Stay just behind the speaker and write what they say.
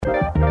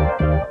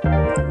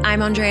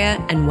I'm Andrea,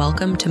 and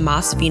welcome to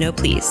Mas Vino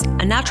Please,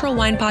 a natural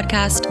wine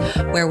podcast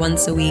where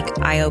once a week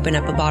I open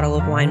up a bottle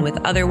of wine with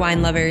other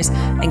wine lovers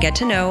and get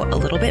to know a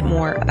little bit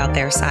more about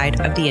their side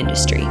of the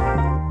industry.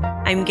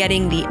 I'm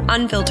getting the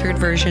unfiltered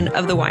version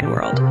of the wine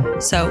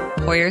world, so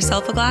pour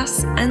yourself a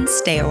glass and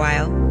stay a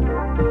while.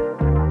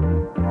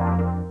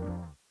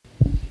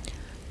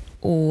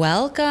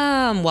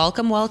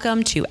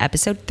 Welcome to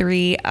episode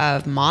 3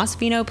 of Mas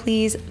Vino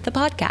Please, the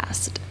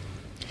podcast.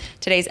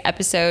 Today's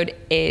episode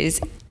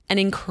is an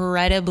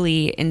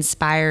incredibly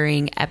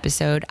inspiring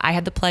episode. I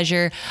had the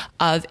pleasure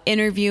of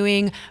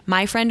interviewing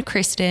my friend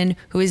Kristin,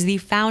 who is the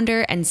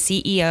founder and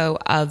CEO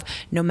of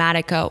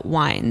Nomadica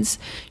wines.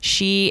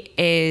 She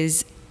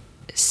is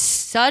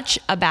such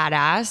a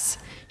badass.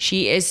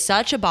 She is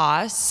such a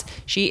boss.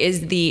 She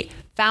is the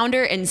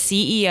founder and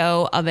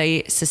CEO of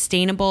a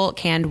sustainable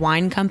canned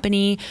wine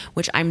company,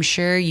 which I'm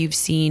sure you've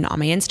seen on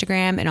my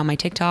Instagram and on my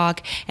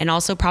TikTok, and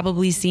also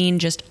probably seen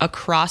just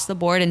across the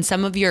board in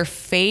some of your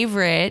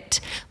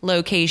favorite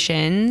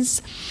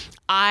locations.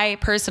 I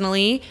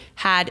personally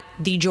had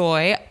the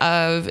joy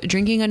of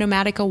drinking a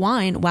Nomadica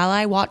wine while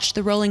I watched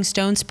the Rolling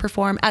Stones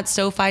perform at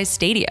SoFi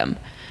Stadium.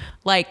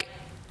 Like,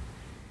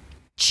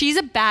 she's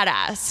a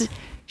badass.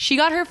 She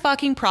got her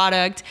fucking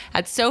product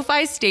at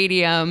SoFi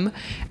Stadium.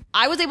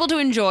 I was able to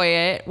enjoy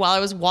it while I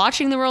was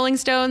watching the Rolling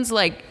Stones.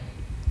 Like,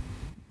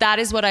 that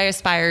is what I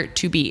aspire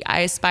to be. I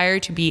aspire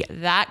to be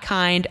that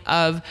kind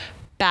of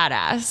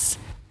badass.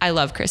 I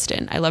love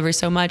Kristin. I love her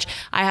so much.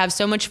 I have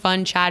so much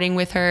fun chatting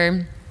with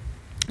her.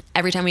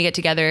 Every time we get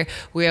together,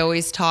 we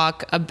always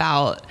talk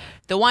about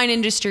the wine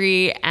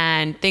industry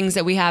and things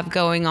that we have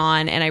going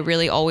on. And I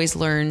really always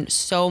learn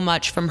so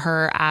much from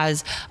her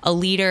as a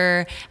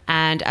leader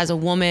and as a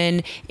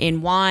woman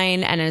in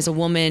wine and as a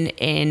woman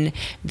in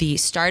the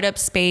startup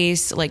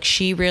space. Like,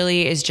 she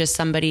really is just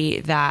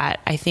somebody that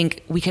I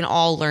think we can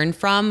all learn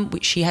from.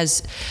 She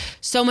has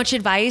so much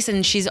advice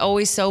and she's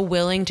always so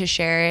willing to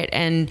share it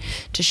and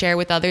to share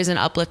with others and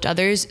uplift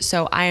others.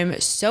 So I am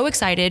so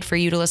excited for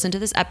you to listen to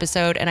this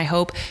episode, and I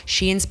hope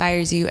she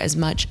inspires you as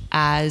much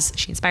as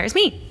she inspires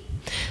me.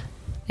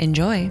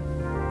 Enjoy.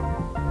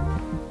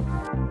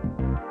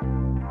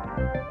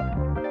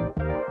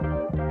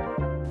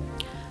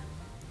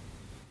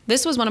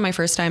 This was one of my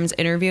first times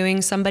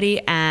interviewing somebody,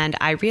 and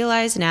I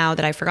realize now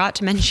that I forgot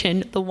to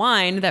mention the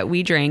wine that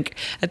we drank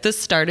at the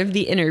start of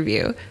the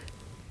interview.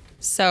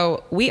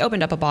 So we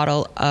opened up a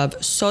bottle of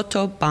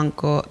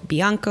Sottobanco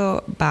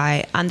Bianco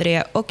by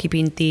Andrea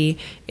Occhipinti.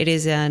 It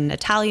is an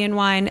Italian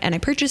wine, and I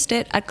purchased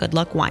it at Good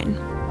Luck Wine.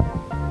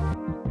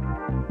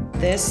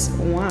 This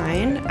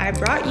wine, I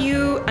brought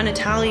you an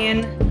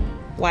Italian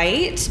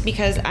white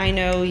because I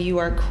know you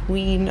are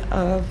queen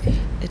of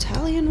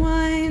Italian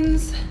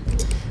wines,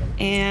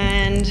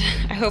 and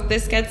I hope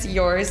this gets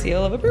your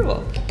seal of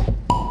approval.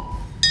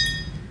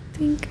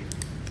 Think.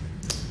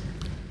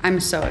 I'm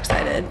so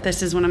excited.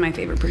 This is one of my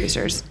favorite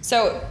producers.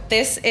 So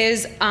this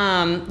is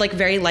like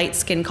very light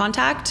skin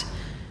contact,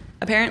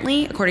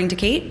 apparently, according to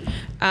Kate.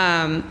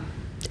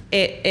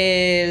 It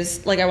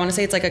is, like, I want to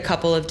say it's like a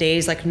couple of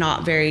days, like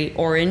not very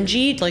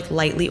orangey, like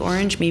lightly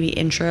orange, maybe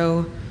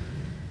intro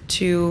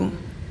to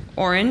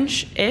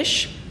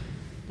orange-ish.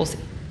 We'll see.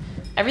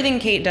 Everything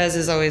Kate does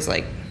is always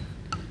like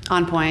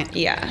on point.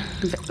 Yeah.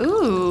 Ooh,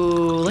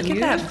 look at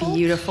that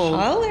beautiful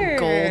color.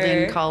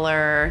 Golden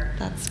color.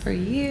 That's for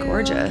you.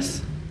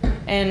 Gorgeous.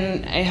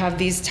 And I have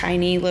these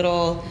tiny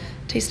little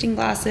tasting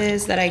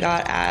glasses that I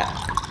got at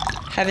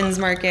Heaven's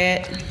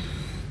Market.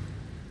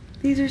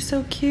 These are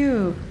so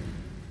cute.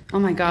 Oh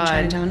my God.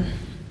 Chinatown.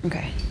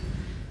 Okay.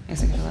 I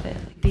guess I gotta let it.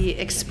 The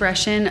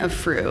expression of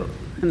fruit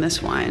in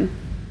this wine.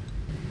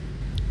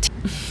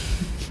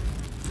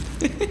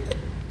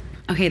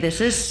 Okay, this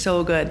is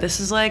so good. This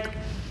is like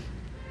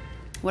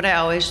what I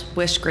always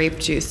wish grape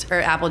juice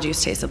or apple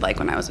juice tasted like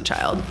when I was a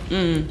child.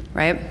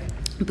 Right?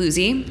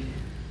 Boozy.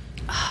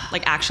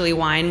 Like actually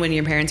wine when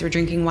your parents were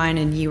drinking wine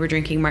and you were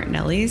drinking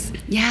Martinelli's.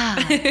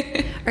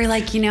 Yeah. Or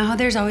like, you know how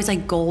there's always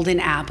like golden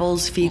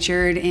apples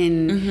featured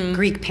in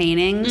Greek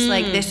paintings?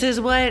 Like, this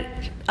is what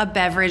a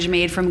beverage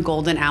made from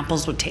golden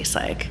apples would taste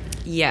like.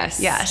 Yes.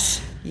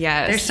 Yes.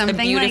 Yes. There's something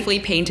a beautifully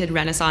painted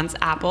Renaissance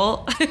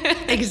apple.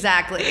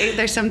 Exactly.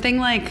 There's something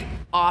like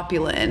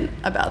opulent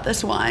about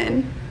this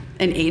wine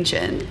and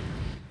ancient.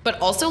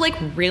 But also like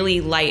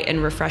really light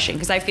and refreshing.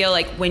 Because I feel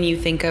like when you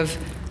think of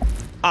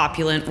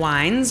opulent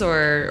wines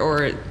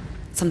or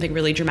something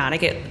really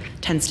dramatic, it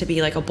tends to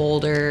be like a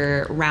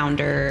bolder,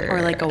 rounder,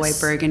 or like a white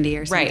burgundy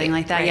or something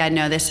like that. Right. Yeah,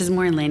 no, this is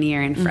more linear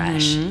and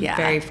fresh. Yeah,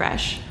 very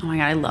fresh. Oh my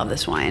God, I love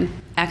this wine.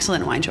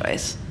 Excellent wine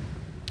choice.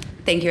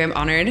 Thank you, I'm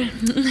honored.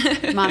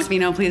 Mas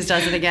Vino Please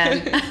does it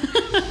again.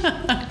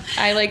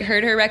 I like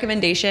heard her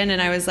recommendation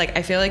and I was like,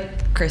 I feel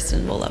like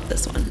Kristin will love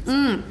this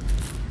one.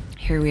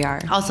 Here we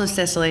are. Also,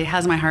 Sicily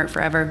has my heart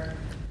forever.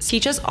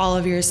 Teach us all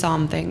of your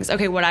Somm things.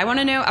 Okay, what I want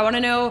to know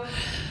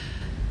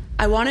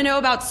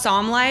about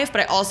Somm life, but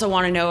I also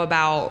want to know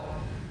about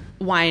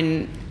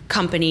wine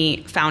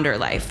company founder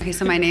life. Okay,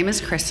 so my name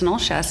is Kristin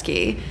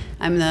Olszewski.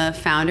 I'm the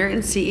founder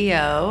and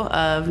CEO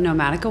of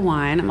Nomadica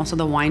Wine. I'm also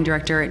the wine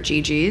director at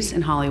Gigi's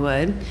in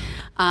Hollywood.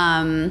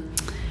 I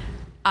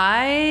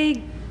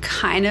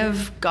kind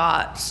of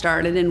got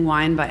started in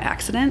wine by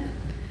accident.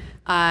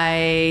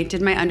 I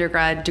did my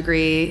undergrad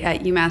degree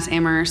at UMass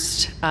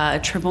Amherst,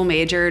 triple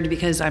majored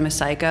because I'm a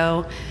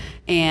psycho,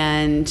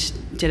 and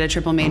did a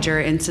triple major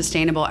in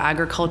sustainable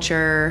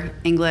agriculture,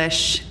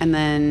 English, and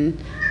then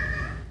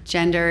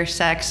gender,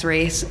 sex,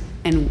 race,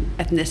 and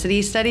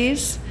ethnicity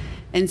studies.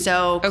 And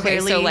so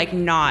clearly, so like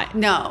not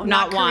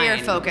career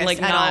wine. focused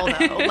like at all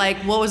though. Like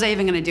what was I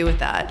even going to do with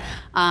that?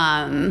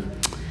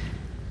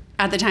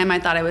 At the time I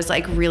thought I was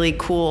like really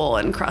cool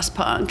and crust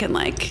punk and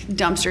like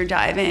dumpster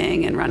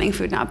diving and running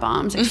Food Not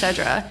Bombs,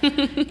 etc.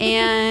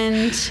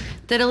 And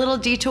did a little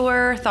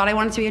detour, thought I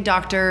wanted to be a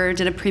doctor,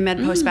 did a pre-med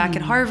post-bac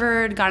at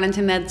Harvard, got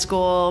into med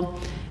school,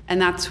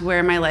 and that's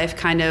where my life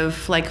kind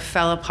of like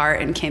fell apart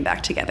and came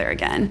back together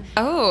again.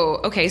 Oh,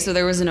 okay. So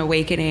there was an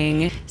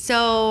awakening.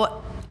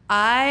 So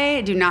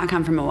I do not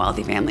come from a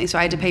wealthy family, so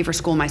I had to pay for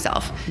school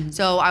myself.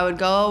 So I would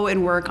go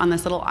and work on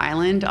this little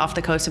island off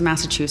the coast of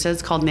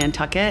Massachusetts called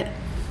Nantucket.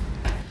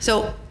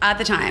 So at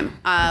the time,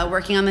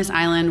 working on this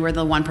island were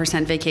the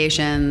 1%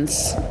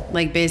 vacations.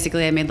 Like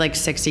basically I made like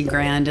 60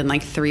 grand in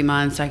like 3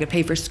 months. So I could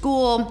pay for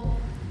school,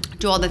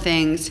 do all the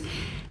things,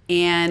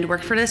 and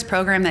worked for this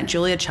program that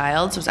Julia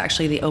Childs was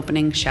actually the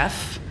opening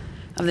chef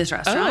of this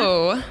restaurant.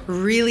 Oh.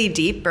 Really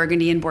deep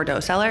Burgundy and Bordeaux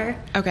cellar.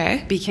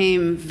 Okay.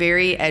 Became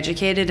very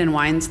educated in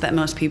wines that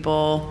most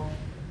people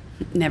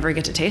never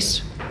get to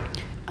taste.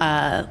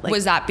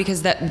 Was that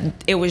because that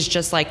it was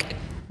just like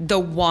the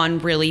one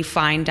really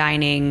fine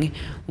dining,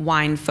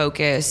 wine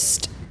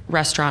focused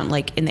restaurant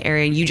like in the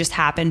area? You just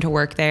happened to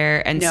work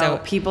there, and so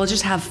people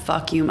just have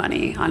fuck you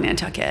money on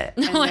Nantucket,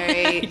 and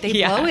they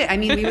blow it. I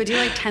mean, we would do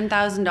like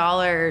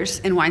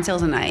 $10,000 in wine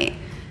sales a night.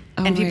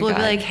 And people would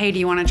be like, hey, do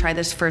you want to try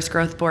this first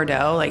growth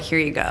Bordeaux? Like, here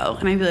you go.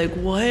 And I'd be like,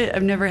 what?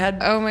 I've never had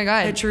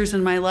petrus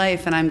in my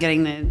life, and I'm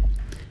getting to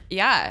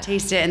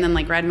taste it and then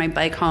like ride my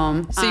bike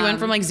home. So you went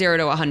from like 0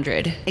 to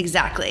 100.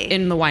 Exactly.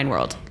 In the wine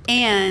world.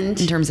 And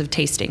in terms of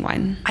tasting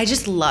wine. I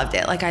just loved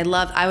it. Like I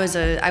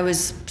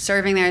was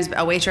serving there as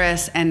a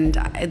waitress, and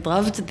I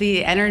loved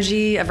the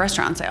energy of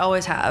restaurants. I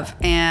always have.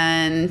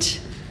 And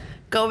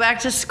go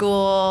back to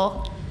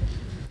school.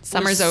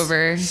 Summer's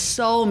over.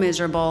 So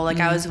miserable. Like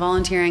I was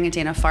volunteering at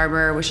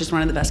Dana-Farber, which is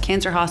one of the best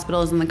cancer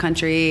hospitals in the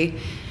country.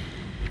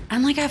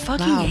 And like I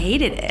fucking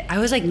hated it. I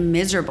was like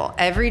miserable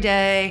every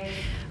day.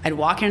 I'd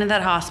walk into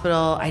that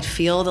hospital. I'd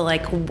feel the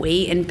like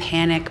weight and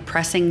panic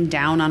pressing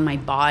down on my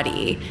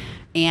body,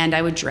 and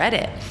I would dread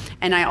it.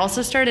 And I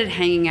also started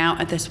hanging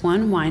out at this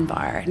one wine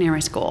bar near my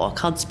school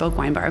called Spoke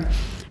Wine Bar.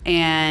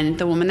 And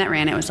the woman that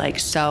ran it was like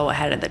so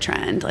ahead of the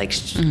trend. Like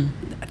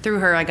through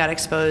her, I got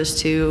exposed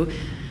to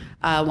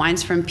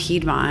wines from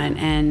Piedmont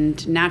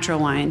and natural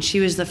wine. She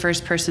was the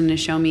first person to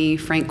show me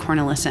Frank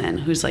Cornelissen,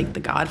 who's like the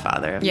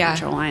godfather of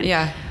natural wine.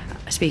 Yeah.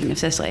 Speaking of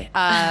Sicily.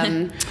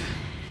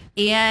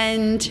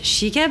 And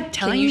she kept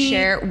telling me... Can you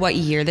share what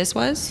year this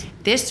was?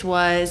 This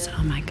was,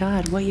 oh my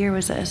God, what year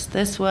was this?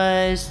 This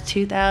was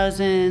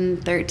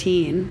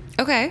 2013.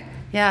 Okay.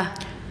 Yeah.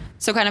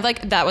 So kind of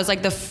like that was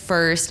like the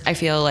first, I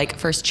feel like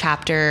first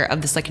chapter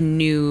of this like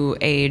new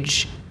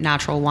age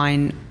natural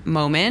wine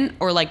moment,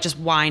 or like just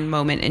wine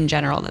moment in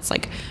general that's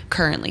like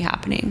currently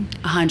happening.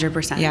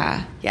 100%.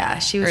 Yeah. Yeah.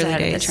 She was Early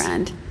ahead days. of the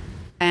trend.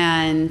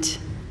 And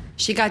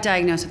she got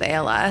diagnosed with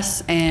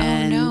ALS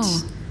and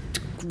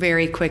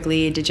very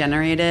quickly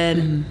degenerated.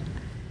 And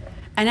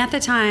at the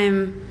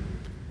time,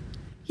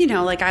 you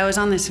know, like I was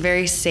on this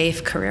very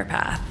safe career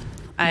path.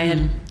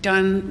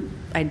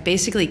 I'd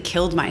basically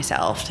killed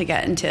myself to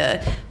get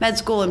into med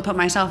school and put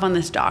myself on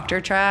this doctor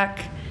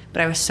track,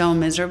 but I was so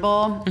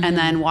miserable. And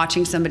then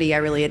watching somebody I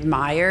really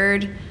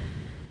admired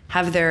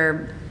have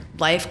their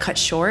life cut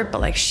short, but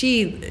like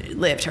she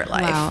lived her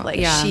life. Wow.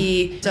 Like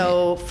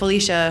so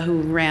Felicia,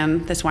 who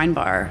ran this wine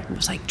bar,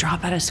 was like,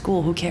 drop out of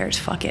school, who cares?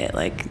 Fuck it.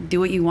 Like do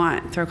what you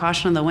want, throw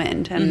caution on the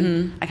wind.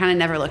 And I kind of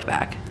never looked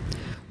back.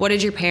 What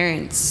did your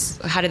parents,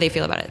 how did they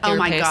feel about it? Oh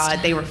my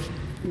God, they were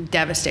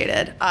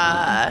devastated.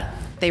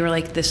 They were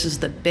like, this is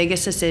the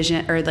biggest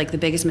decision, or like the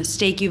biggest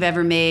mistake you've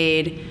ever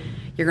made.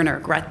 You're going to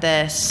regret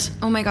this.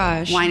 Oh my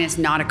gosh. Wine is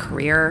not a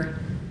career.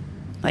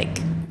 Like,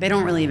 they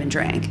don't really even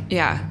drink.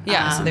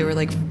 Yeah. So they were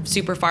like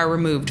super far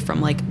removed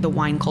from like the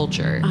wine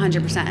culture.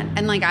 100%.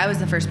 And like, I was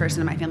the first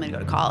person in my family to go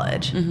to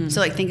college. So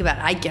like, think about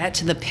it. I get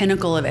to the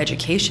pinnacle of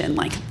education.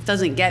 Like, it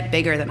doesn't get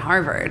bigger than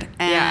Harvard.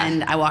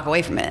 And I walk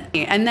away from it.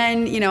 And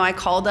then, you know, I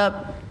called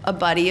up a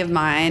buddy of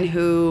mine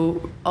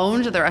who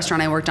owned the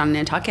restaurant I worked on in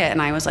Nantucket,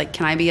 and I was like,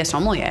 can I be a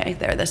sommelier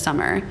there this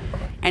summer?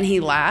 And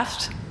he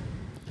laughed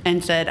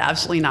and said,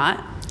 absolutely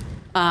not.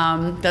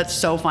 That's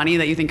so funny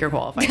that you think you're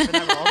qualified for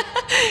that role.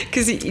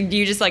 Because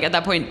you just like at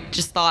that point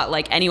just thought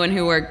like anyone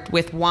who worked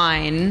with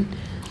wine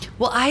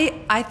Well,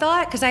 I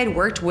thought, because I had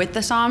worked with the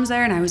Somms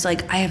there, and I was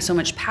like, I have so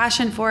much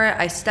passion for it.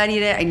 I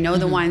studied it. I know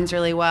the wines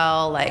really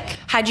well. Like,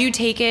 had you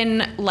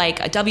taken like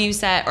a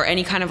WSET or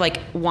any kind of like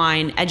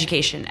wine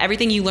education?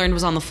 Everything you learned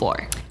was on the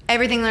floor.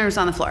 Everything there was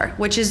on the floor,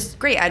 which is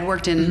great. I'd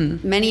worked in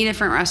many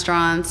different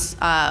restaurants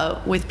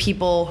with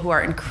people who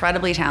are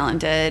incredibly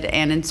talented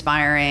and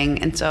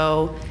inspiring. And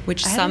so...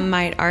 Which some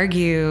might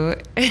argue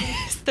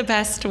is the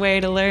best way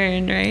to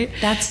learn, right?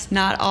 That's...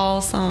 Not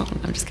all Somm.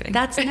 I'm just kidding.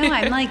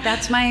 I'm like,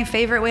 that's my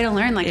favorite way to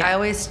learn. Like, I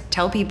always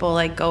tell people,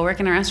 like, go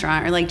work in a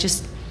restaurant or, like,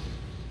 just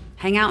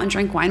hang out and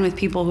drink wine with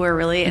people who are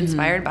really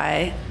inspired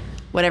by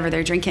whatever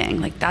they're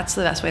drinking. Like, that's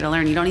the best way to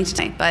learn. You don't need to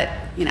think, but,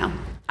 you know...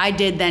 I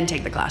did then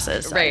take the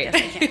classes. So right. I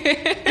guess I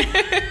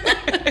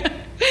can't.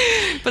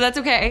 But that's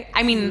okay.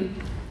 I mean,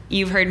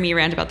 you've heard me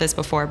rant about this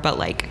before, but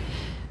like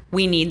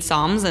we need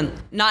Somms, and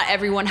not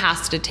everyone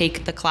has to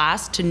take the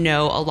class to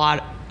know a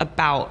lot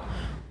about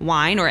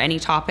wine or any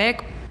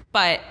topic,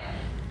 but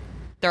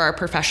there are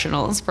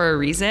professionals for a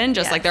reason,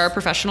 just like there are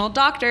professional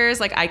doctors.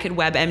 Like I could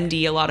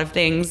WebMD a lot of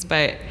things,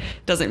 but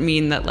doesn't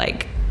mean that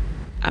like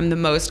I'm the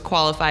most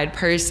qualified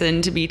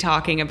person to be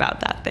talking about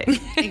that thing.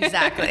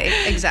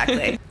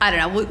 Exactly. I don't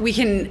know. We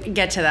can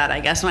get to that, I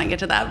guess, when I get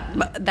to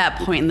that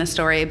point in the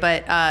story.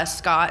 But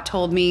Scott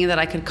told me that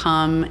I could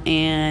come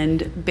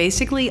and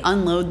basically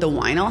unload the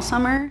wine all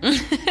summer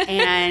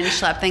and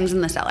schlep things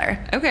in the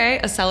cellar. Okay,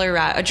 a cellar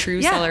rat, a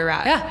true cellar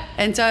rat. Yeah.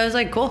 And so I was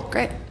like, cool,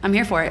 great. I'm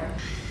here for it.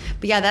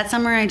 But yeah, that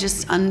summer I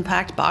just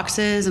unpacked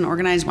boxes and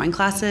organized wine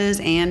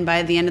classes, and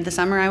by the end of the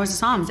summer I was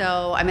a Somm.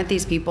 So I met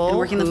these people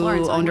working the floor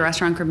who owned a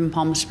restaurant group in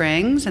Palm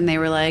Springs, and they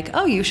were like,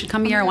 oh, you should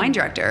come be our wine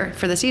director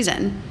for the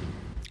season.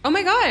 Oh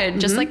my God,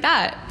 just like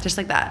that. Just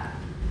like that.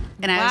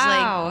 And I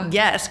was like,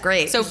 yes,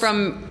 great. So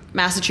from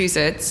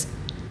Massachusetts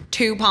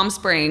to Palm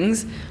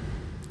Springs,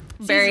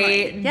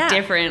 very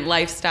different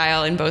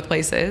lifestyle in both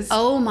places.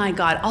 Oh my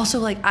God. Also,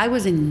 like, I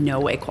was in no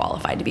way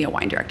qualified to be a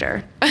wine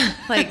director.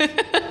 Like,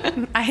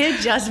 I had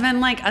just been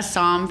like a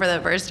Somm for the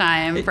first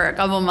time for a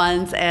couple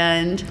months,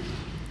 and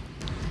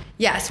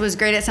yes, was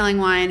great at selling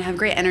wine, have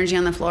great energy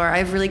on the floor. I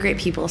have really great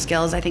people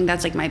skills. I think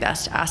that's like my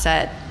best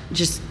asset,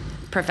 just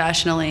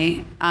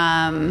professionally.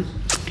 But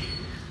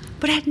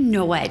I had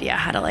no idea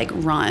how to like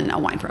run a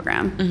wine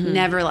program.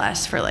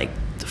 Nevertheless, for like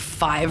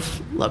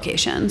 5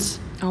 locations.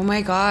 Oh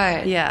my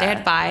God. Yeah. They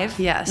had 5?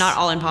 Yes. Not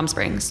all in Palm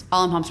Springs?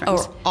 All in Palm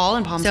Springs. Oh, all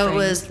in Palm Springs. So it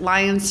was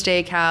Lion's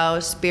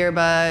Steakhouse,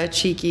 Birba,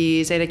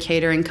 Cheeky's, they had a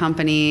catering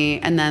company,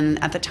 and then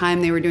at the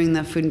time they were doing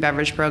the food and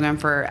beverage program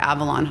for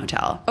Avalon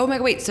Hotel. Oh my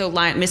God, wait, so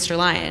Mr.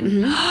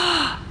 Lion.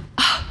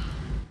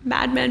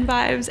 Mad Men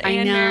vibes,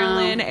 and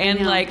Marilyn,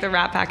 and like the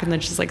Rat Pack, and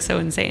that's just like so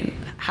insane.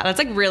 That's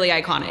like really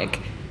iconic.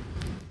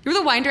 You were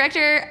the wine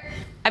director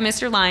at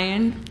Mr.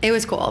 Lion. It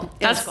was cool.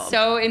 That's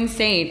so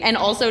insane. And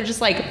also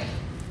just like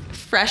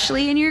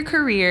freshly in your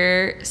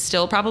career,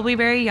 still probably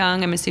very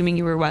young. I'm assuming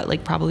you were what,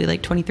 like probably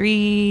like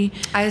 23?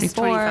 I was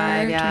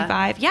 25, yeah.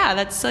 25. Yeah,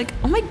 that's like,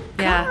 oh my God.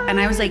 Yeah, and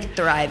I was like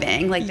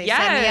thriving. Like they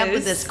set me up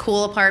with this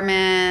cool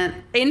apartment.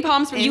 In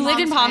Palm Springs. You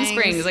lived in Palm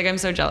Springs. Like I'm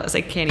so jealous.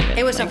 I can't even.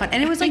 It was so fun.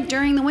 And it was like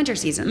during the winter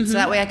season. So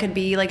that way I could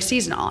be like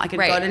seasonal. I could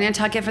go to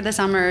Nantucket for the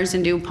summers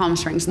and do Palm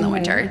Springs in the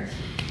winter.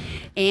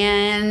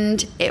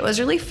 And it was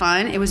really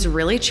fun. It was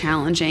really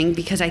challenging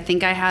because I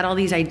think I had all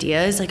these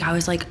ideas. Like I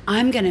was like,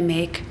 I'm going to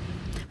make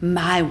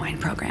my wine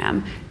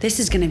program. This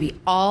is going to be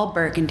all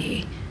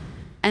Burgundy.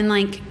 And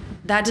like,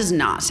 that does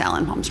not sell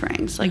in Palm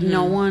Springs. Like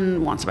no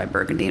one wants to buy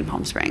Burgundy in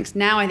Palm Springs.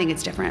 Now I think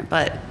it's different,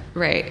 but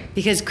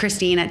because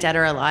Kristin at Dead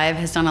or Alive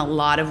has done a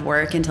lot of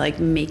work into like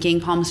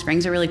making Palm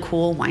Springs a really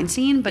cool wine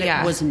scene, but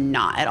it was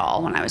not at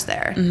all when I was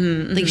there.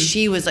 Like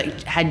she was like,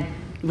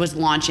 was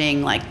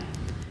launching like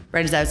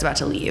right as I was about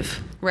to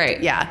leave.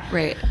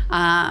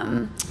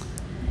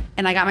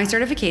 And I got my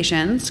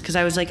certifications because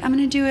I was like, I'm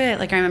going to do it.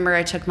 Like, I remember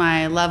I took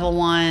my level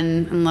 1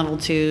 and level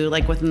 2,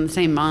 like, within the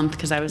same month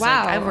because I was like,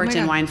 I've worked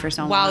in wine for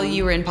so long. While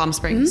you were in Palm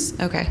Springs?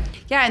 Okay.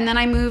 Yeah, and then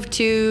I moved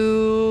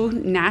to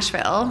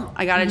Nashville.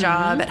 I got a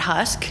job at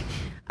Husk.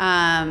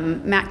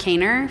 Matt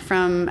Kaner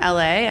from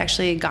LA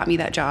actually got me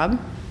that job,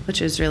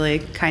 which was really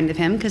kind of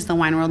him because the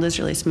wine world is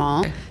really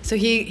small. So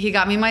he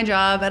got me my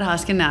job at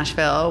Husk in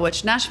Nashville,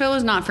 which Nashville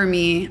was not for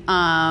me.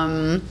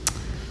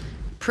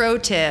 Pro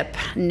tip,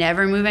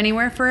 never move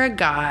anywhere for a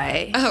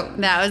guy. Oh.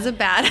 That was a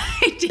bad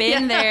idea.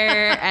 Been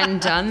there and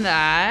done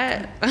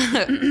that.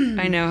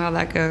 I know how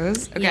that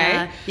goes.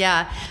 Okay.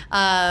 Yeah.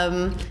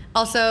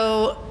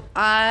 Also,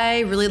 I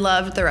really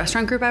loved the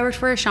restaurant group I worked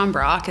for. Sean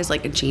Brock is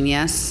like a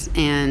genius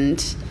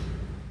and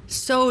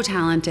so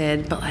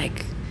talented, but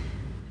like,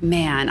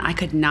 man, I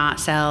could not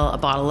sell a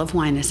bottle of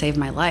wine to save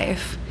my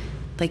life.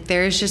 Like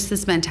there's just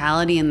this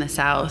mentality in the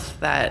South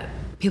that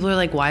people are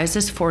like, why is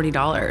this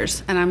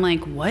 $40? And I'm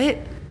like, what?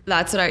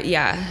 That's what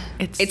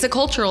it's a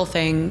cultural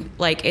thing.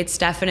 Like it's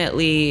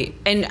definitely,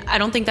 and I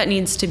don't think that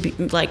needs to be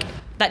like,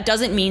 that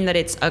doesn't mean that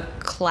it's a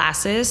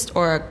classist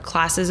or a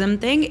classism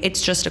thing.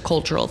 It's just a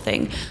cultural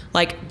thing.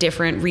 Like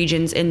different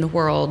regions in the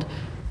world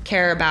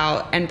care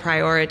about and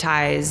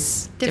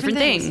prioritize different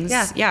things.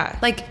 Yeah.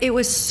 Like it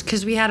was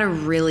because we had a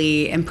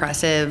really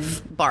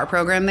impressive bar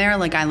program there.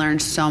 Like I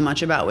learned so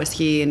much about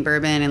whiskey and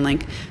bourbon, and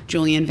like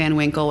Julian Van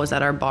Winkle was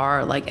at our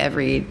bar like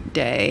every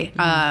day.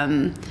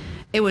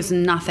 It was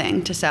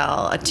nothing to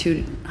sell a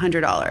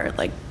 $200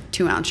 like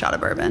 2-ounce shot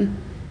of bourbon.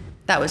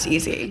 That was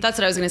easy. That's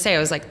what I was going to say. I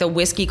was like, the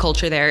whiskey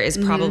culture there is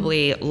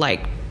probably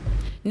like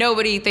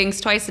nobody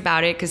thinks twice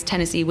about it because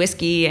Tennessee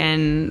whiskey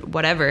and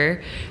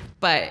whatever.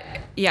 But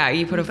yeah,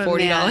 you put a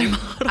 $40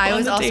 bottle I was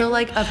on the also table.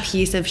 like a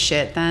piece of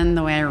shit then,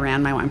 the way I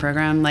ran my wine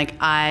program. Like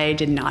I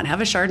did not have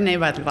a Chardonnay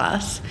by the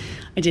glass.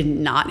 I did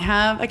not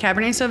have a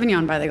Cabernet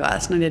Sauvignon by the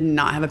glass, and I did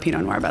not have a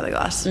Pinot Noir by the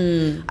glass.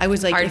 I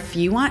was like, if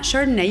you want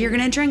Chardonnay, you're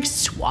gonna drink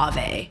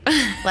Soave.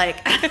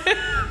 Like,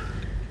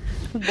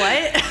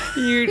 what?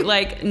 You're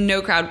like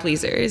no crowd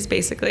pleasers,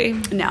 basically.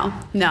 No.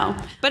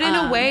 But in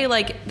a way,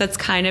 like that's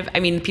kind of, I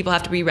mean, people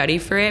have to be ready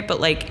for it,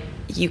 but like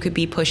you could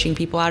be pushing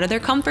people out of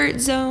their comfort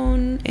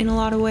zone in a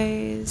lot of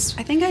ways.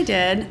 I think I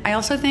did. I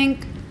also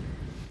think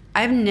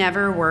I've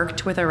never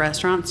worked with a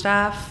restaurant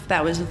staff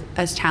that was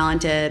as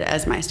talented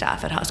as my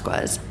staff at Husk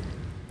was.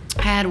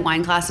 I had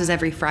wine classes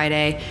every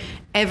Friday.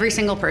 Every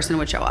single person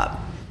would show up.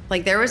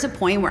 Like there was a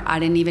point where I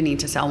didn't even need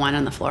to sell wine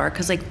on the floor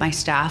because like my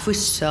staff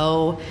was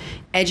so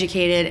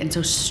educated and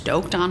so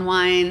stoked on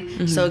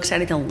wine, so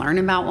excited to learn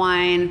about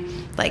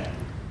wine. Like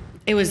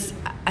it was,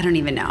 I don't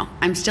even know.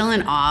 I'm still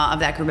in awe of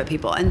that group of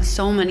people. And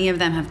so many of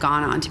them have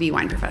gone on to be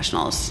wine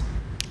professionals.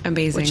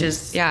 Amazing. Which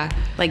is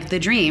like the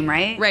dream,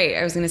 right? Right.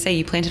 I was going to say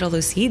you planted all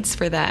those seeds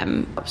for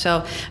them. So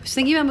I was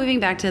thinking about moving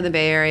back to the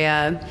Bay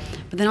Area,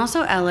 but then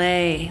also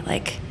LA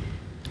like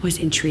was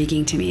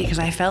intriguing to me because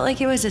I felt like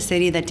it was a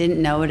city that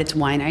didn't know what its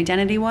wine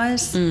identity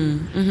was,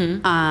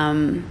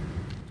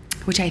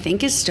 which I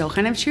think is still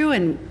kind of true.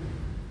 And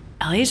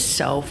LA is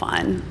so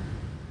fun.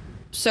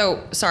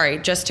 So, sorry,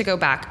 just to go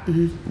back,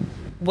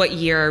 what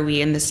year are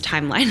we in this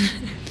timeline?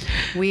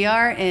 We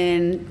are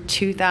in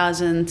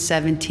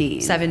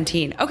 2017.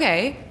 17.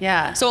 Okay.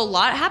 Yeah. So a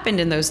lot happened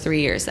in those 3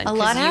 years then. A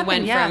lot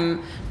happened, You went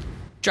from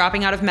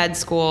dropping out of med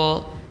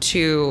school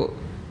to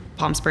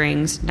Palm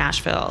Springs,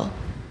 Nashville.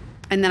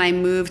 And then I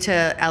moved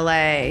to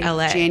LA.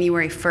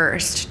 January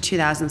 1st,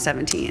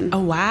 2017. Oh,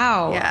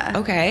 wow. Yeah.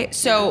 Okay.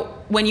 So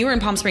when you were in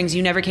Palm Springs,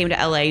 you never came to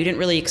LA. You didn't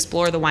really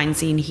explore the wine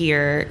scene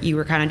here. You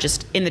were kind of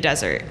just in the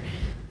desert.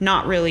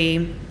 Not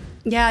really.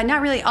 Yeah,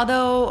 not really.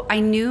 Although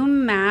I knew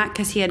Matt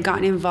because he had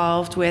gotten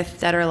involved with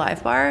Dead or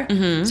Alive Bar.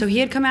 So he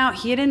had come out.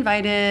 He had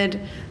invited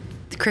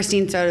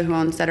Kristin Soda, who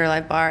owns Dead or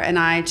Alive Bar, and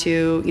I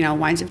to,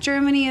 Wines of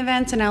Germany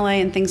events in LA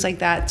and things like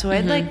that. So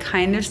I'd like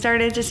kind of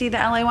started to see the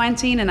LA wine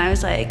scene, and I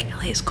was like,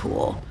 LA is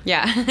cool.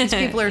 Yeah. These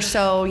people are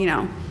so,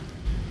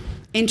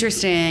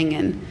 interesting,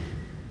 and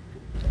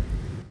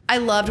I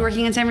loved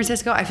working in San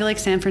Francisco. I feel like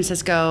San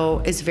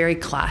Francisco is very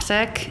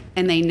classic,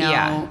 and they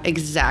know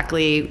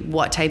exactly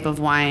what type of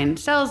wine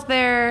sells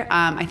there.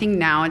 I think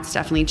now it's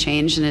definitely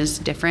changed and is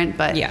different,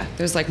 but yeah,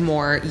 there's like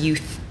more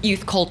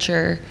youth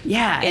culture.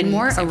 Yeah, and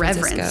more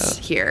irreverence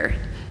here.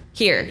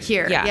 Here.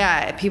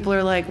 Yeah. People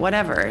are like,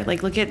 whatever.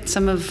 Like, look at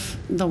some of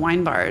the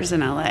wine bars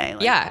in LA.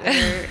 Like,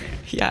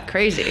 yeah.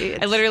 Crazy.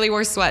 I literally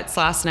wore sweats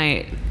last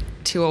night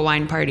to a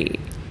wine party.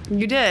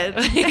 You did.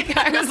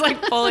 I was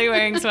like fully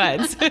wearing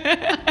sweats.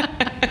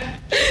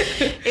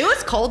 It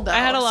was cold though. I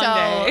had a long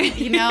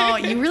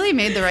day. You really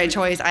made the right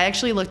choice. I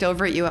actually looked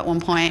over at you at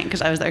one point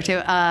because I was there too.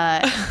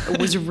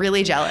 Was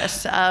really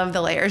jealous of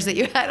the layers that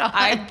you had on.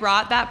 I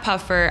brought that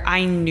puffer.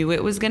 I knew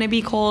it was going to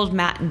be cold.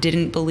 Matt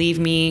didn't believe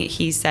me.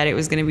 He said it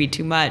was going to be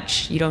too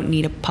much. You don't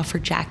need a puffer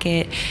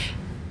jacket.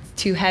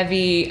 It's too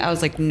heavy. I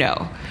was like,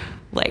 no.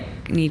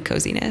 Need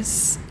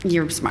coziness.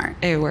 You're smart.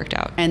 It worked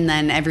out. And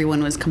then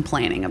everyone was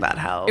complaining about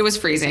how it was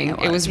freezing.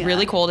 It was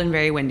really cold and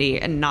very windy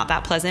and not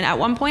that pleasant at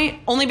one point.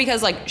 Only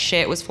because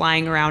shit was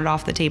flying around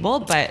off the table.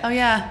 But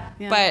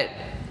But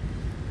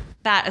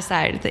that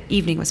aside, the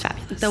evening was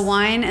fabulous. The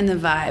wine and the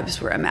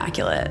vibes were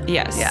immaculate.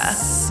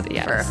 Yes.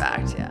 Yeah. For a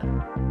fact. Yeah.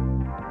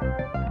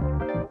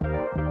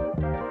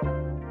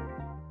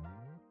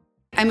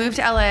 I moved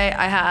to LA.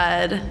 I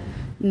had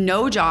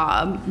no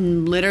job.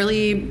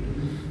 Literally.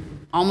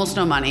 Almost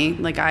no money.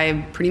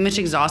 I pretty much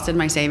exhausted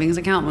my savings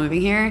account moving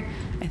here.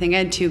 I think I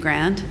had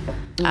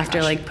 $2,000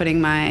 after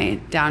putting my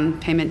down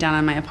payment down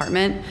on my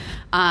apartment.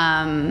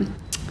 And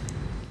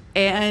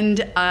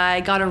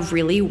I got a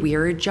really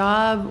weird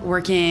job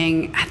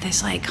working at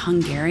this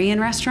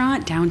Hungarian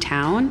restaurant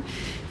downtown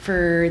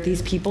for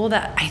these people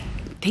that I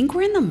think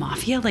were in the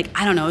mafia.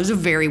 I don't know. It was a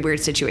very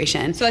weird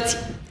situation. So that's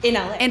in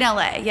LA? In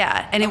LA,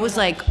 yeah. And it was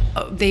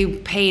they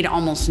paid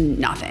almost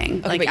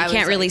nothing. Okay, but you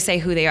can't really say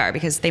who they are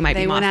because they might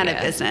be mafia. They went out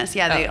of business.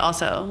 Yeah, they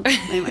also,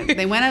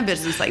 they went out of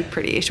business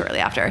pretty shortly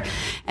after.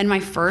 And my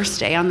first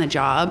day on the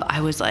job,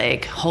 I was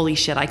like, holy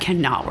shit, I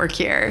cannot work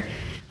here.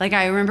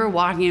 I remember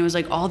walking and it was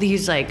all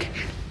these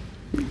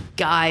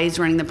guys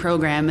running the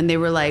program, and they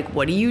were like,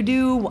 what do you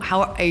do?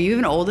 How are you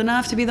even old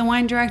enough to be the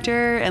wine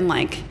director? And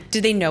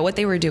did they know what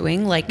they were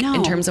doing? No.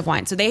 In terms of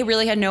wine? So they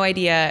really had no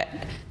idea.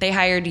 They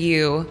hired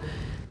you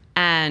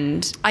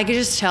And I could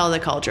just tell the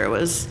culture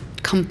was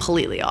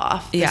completely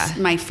off. Yeah.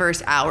 My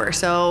first hour.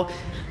 So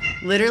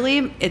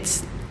literally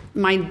it's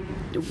my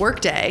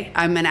work day.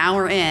 I'm an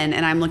hour in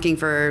and I'm looking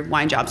for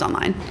wine jobs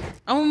online.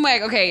 oh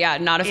my, okay, yeah,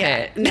 not a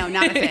fit. No,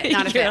 not a fit.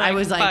 Not a fit. I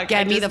was like,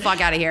 get me the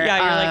fuck out of here. Yeah,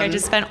 you're like, I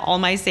just spent all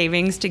my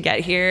savings to get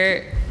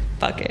here.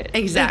 Fuck it.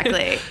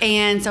 Exactly.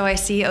 And so I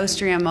see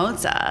Austria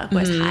Mozza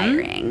was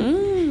hiring.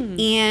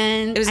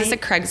 And Was this a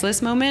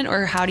Craigslist moment,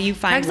 or how do you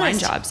find wine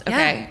jobs?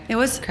 Okay. Yeah, it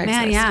was, Craigslist.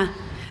 man, yeah.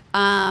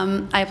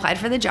 I applied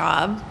for the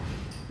job.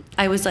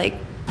 I was like,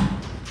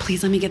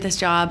 please let me get this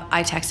job.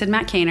 I texted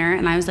Matt Kaner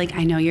and I was like,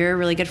 I know you're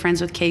really good friends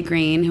with Kay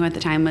Green, who at the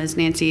time was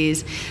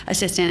Nancy's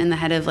assistant and the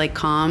head of like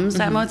comms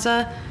at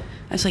Mozza.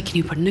 I was like, can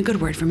you put in a good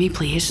word for me,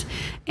 please?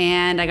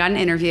 And I got an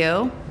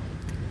interview.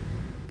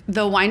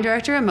 The wine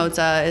director at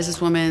Mozza is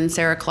this woman,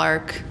 Sarah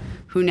Clark,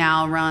 who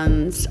now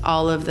runs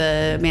all of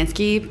the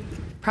Mansky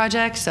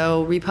projects,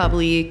 so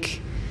Republique,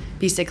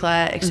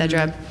 Bicyclette,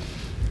 etc.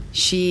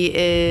 She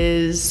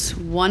is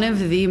one of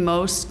the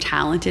most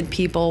talented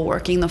people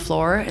working the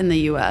floor in the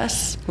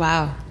U.S.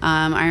 Wow.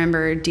 I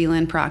remember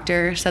Dylan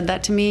Proctor said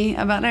that to me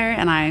about her,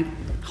 and I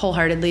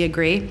wholeheartedly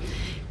agree.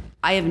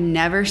 I have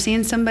never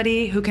seen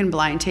somebody who can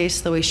blind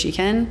taste the way she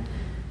can,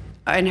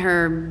 and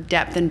her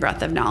depth and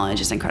breadth of knowledge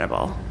is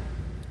incredible.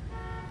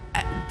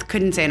 I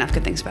couldn't say enough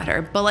good things about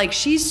her, but like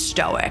she's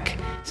stoic.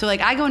 So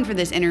like I go in for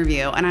this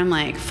interview and I'm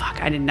like,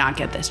 fuck, I did not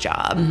get this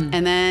job.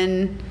 And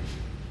then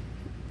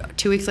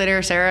 2 weeks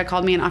later, Sarah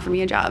called me and offered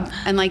me a job.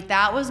 And like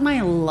that was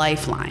my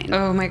lifeline.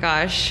 Oh my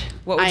gosh.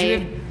 What would you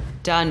have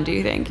done, do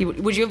you think?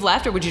 Would you have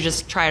left, or would you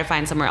just try to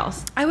find somewhere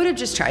else? I would have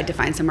just tried to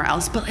find somewhere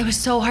else, but it was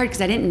so hard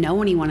because I didn't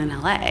know anyone in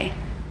LA.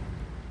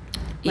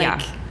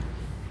 Yeah.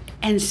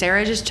 And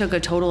Sarah just took a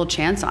total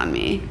chance on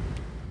me.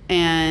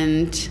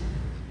 And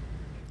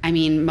I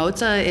mean,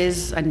 Mozza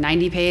is a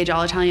 90-page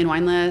all-Italian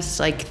wine list,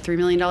 like $3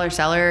 million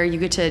seller. You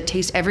get to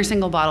taste every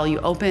single bottle you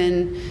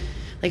open.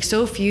 Like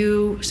so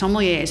few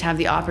sommeliers have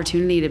the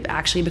opportunity to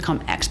actually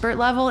become expert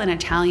level in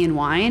Italian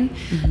wine,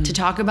 to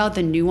talk about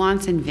the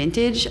nuance and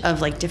vintage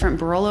of like different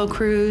Barolo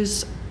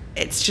crus.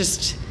 It's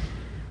just,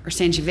 or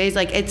Sangiovese,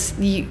 like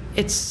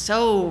it's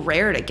so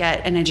rare to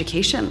get an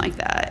education like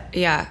that.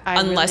 Yeah,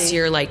 unless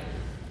you're like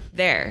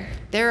there.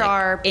 There like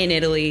are in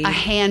Italy a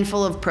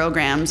handful of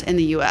programs in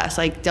the U.S.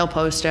 like Del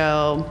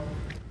Posto,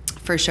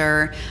 for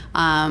sure.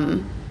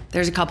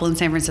 There's a couple in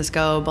San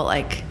Francisco, but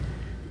like.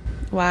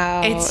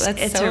 Wow, it's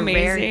so a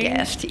amazing. rare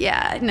gift.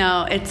 Yeah,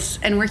 no,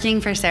 and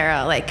working for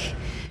Sarah, like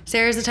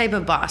Sarah's the type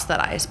of boss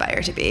that I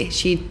aspire to be.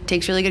 She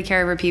takes really good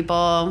care of her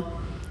people.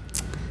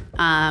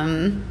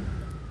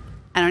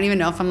 I don't even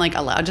know if I'm like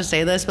allowed to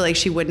say this, but like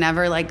she would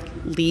never like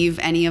leave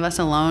any of us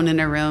alone in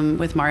a room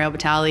with Mario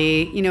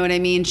Batali. You know what I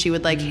mean? She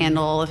would like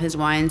handle all of his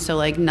wines, so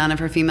like none of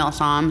her female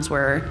somms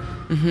were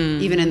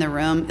even in the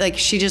room. Like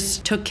she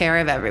just took care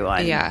of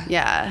everyone. Yeah.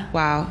 Yeah.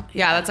 Wow.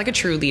 Yeah, that's like a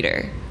true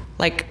leader.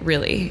 Like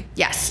really.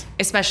 Yes.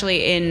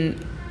 Especially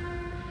in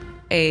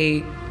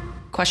a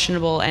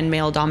questionable and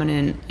male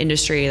dominant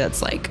industry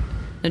that's like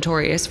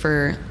notorious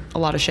for a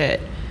lot of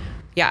shit.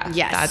 Yeah.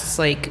 Yes. That's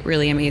like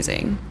really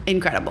amazing.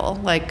 Incredible.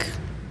 Like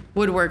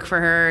would work for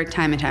her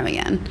time and time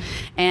again.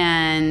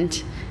 And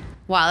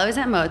while I was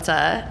at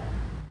Mozza,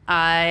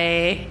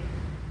 I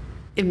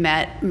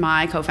met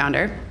my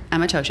co-founder,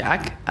 Emma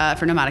Toshak,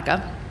 for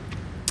Nomadica.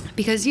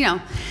 Because, you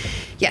know,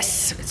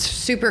 yes, it's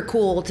super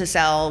cool to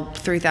sell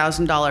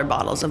 $3,000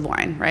 bottles of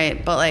wine,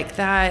 right? But like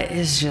that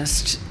is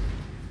just,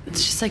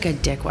 it's just like a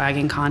dick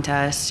wagging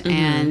contest.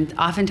 And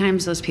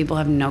oftentimes those people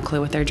have no clue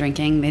what they're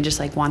drinking. They just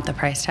like want the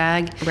price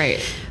tag. Right.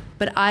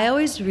 But I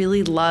always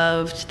really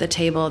loved the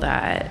table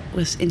that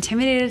was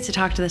intimidated to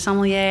talk to the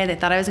sommelier. They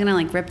thought I was gonna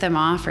like rip them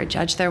off or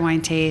judge their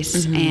wine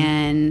taste.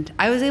 And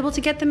I was able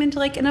to get them into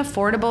like an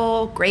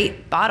affordable,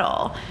 great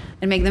bottle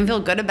and make them feel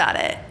good about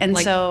it. And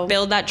like so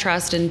build that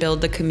trust and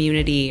build the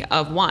community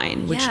of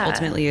wine, which Yeah.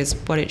 ultimately is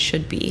what it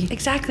should be.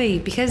 Exactly,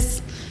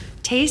 because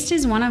taste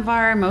is one of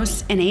our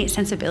most innate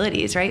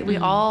sensibilities, right? We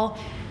all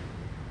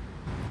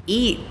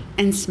eat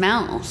and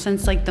smell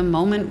since like the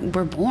moment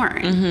we're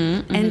born.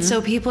 And so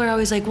people are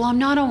always like, well, I'm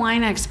not a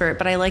wine expert,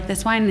 but I like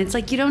this wine. And it's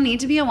like, you don't need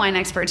to be a wine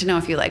expert to know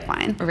if you like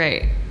wine.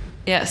 Right.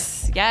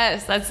 Yes.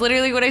 Yes. That's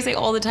literally what I say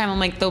all the time. I'm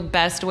like, the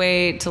best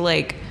way to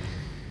like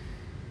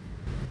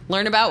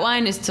learn about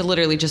wine is to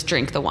literally just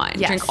drink the wine.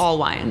 Yes. Drink all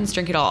wines.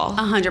 Drink it all.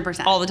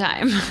 100%. All the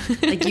time.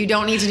 Like you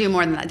don't need to do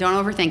more than that.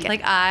 Don't overthink it.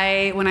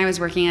 Like when I was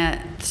working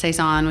at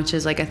Saison, which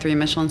is like a 3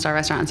 Michelin star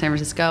restaurant in San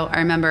Francisco, I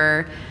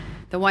remember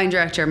the wine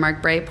director,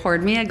 Mark Bray,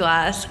 poured me a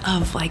glass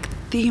of like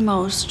the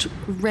most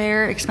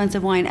rare,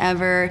 expensive wine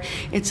ever.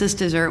 It's this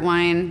dessert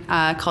wine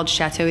called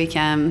Chateau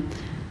Yquem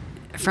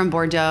from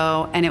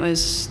Bordeaux. And it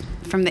was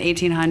from the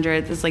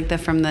 1800s. It's like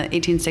from the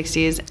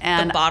 1860s.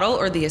 And the bottle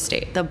or the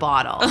estate? the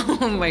bottle.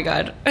 Oh my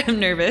God. I'm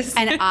nervous.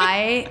 And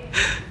I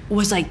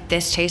was like,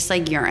 this tastes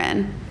like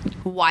urine.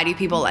 Why do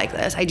people like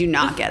this? I do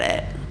not get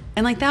it.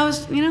 And like that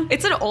was, you know.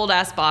 It's an old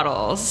ass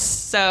bottle.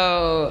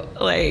 So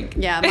like.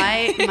 Yeah,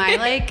 my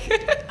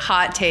like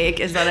hot take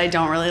is that I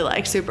don't really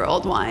like super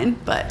old wine,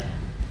 but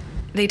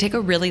they take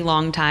a really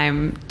long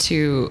time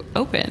to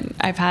open.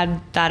 I've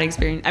had that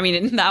experience. I mean,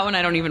 in that one,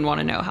 I don't even want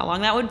to know how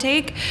long that would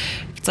take.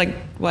 It's like,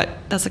 what?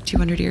 That's like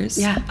 200 years?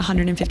 Yeah.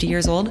 150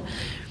 years old.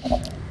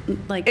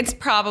 Like, It's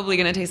probably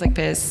going to taste like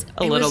piss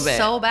a little bit. It was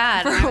so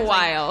bad. For a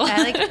while.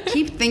 I like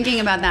keep thinking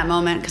about that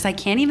moment because I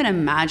can't even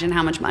imagine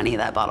how much money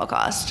that bottle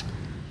cost.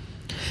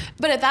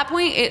 But at that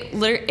point,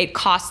 it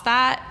cost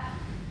that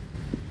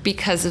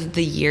because of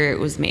the year it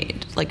was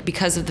made, like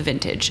because of the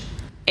vintage.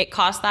 It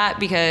cost that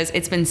because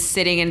it's been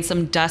sitting in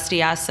some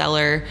dusty ass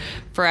cellar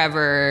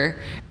forever,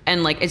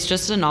 and like it's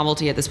just a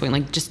novelty at this point.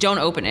 Like, just don't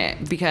open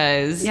it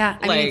because I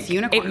mean, it's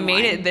unicorn it made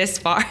wine. it this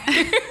far.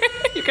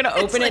 You're gonna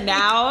open it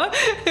now.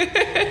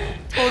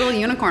 Total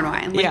unicorn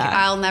wine. Like, Yeah.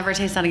 I'll never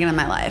taste that again in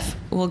my life.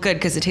 Well, good,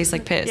 because it tastes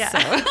like piss. Yeah.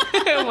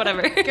 So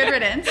whatever. Good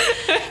riddance.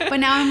 But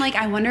now I'm like,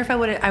 I wonder if I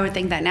would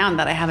think that now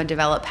that I have a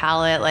developed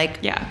palate. Like,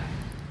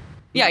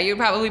 Yeah, you'd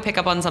probably pick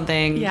up on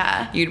something.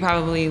 Yeah. You'd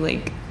probably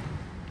like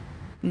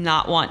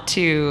not want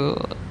to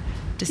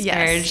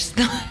disparage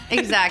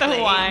exactly.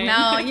 the wine.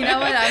 No, you know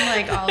what? I'm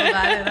like all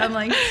about it. I'm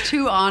like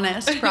too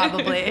honest,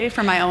 probably,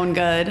 for my own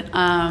good.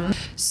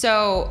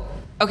 So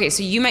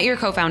you met your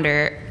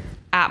co-founder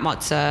at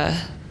Mozza.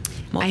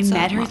 I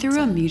met her through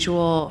a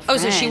mutual friend.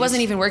 Oh, so she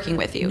wasn't even working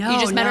with you. No, You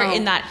just met her no.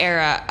 in that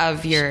era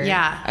of your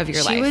life.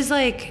 She was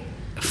like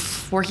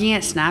working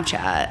at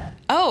Snapchat.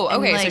 Oh, And,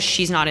 okay. So like,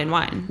 she's not in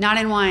wine. Not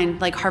in wine,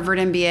 like Harvard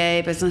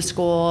MBA, business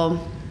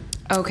school.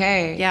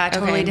 Okay. Yeah,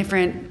 totally okay.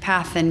 different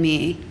path than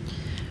me.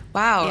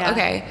 Wow. Yeah.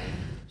 Okay.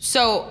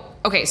 So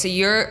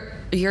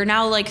you're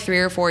now like 3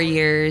 or 4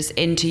 years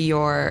into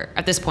your,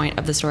 at this point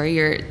of the story,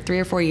 you're 3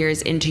 or 4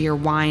 years into your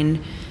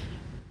wine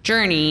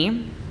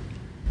journey,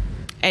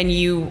 and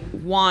you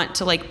want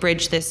to like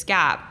bridge this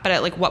gap. But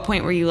at like what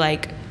point were you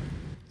like,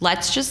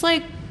 let's just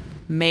like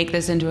make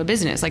this into a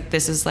business? Like,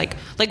 this is like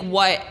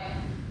what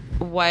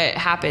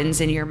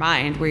happens in your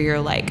mind where you're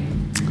like,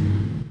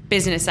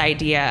 business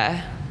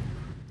idea,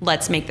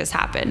 let's make this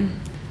happen?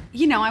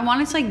 You know, I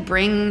wanted to like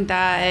bring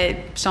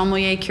that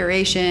sommelier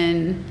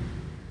curation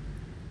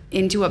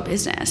into a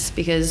business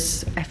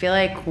because I feel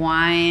like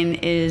wine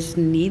is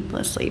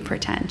needlessly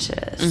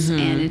pretentious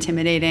and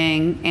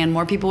intimidating, and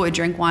more people would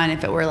drink wine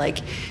if it were like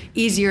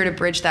easier to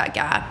bridge that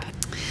gap.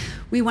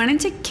 We went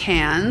into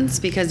cans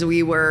because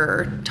we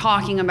were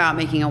talking about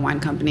making a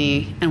wine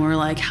company, and we were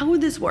like, how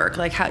would this work?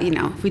 Like, how, you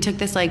know, if we took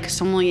this like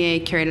sommelier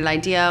curated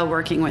idea,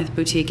 working with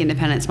boutique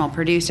independent small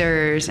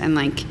producers and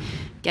like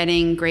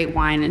getting great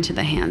wine into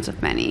the hands of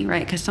many,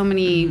 right? Because so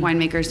many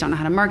winemakers don't know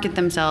how to market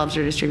themselves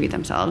or distribute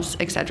themselves,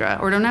 etc.,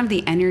 or don't have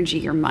the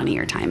energy or money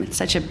or time. It's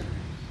such a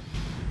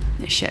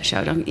shit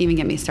show. Don't even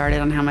get me started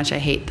on how much I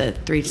hate the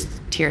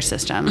 3-tier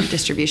system of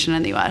distribution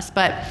in the US.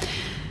 But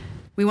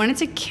we went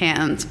into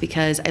cans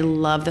because I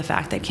love the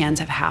fact that cans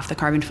have half the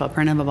carbon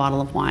footprint of a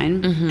bottle of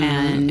wine.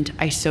 And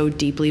I so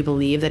deeply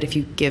believe that if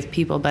you give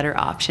people better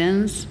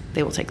options,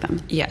 they will take them.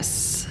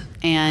 Yes.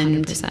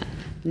 And 100%.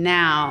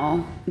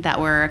 Now that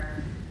we're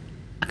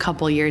a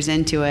couple years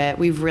into it,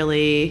 we've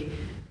really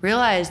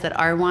realized that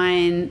our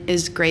wine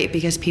is great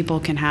because people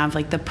can have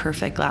like the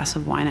perfect glass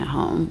of wine at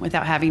home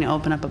without having to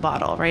open up a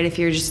bottle, right? If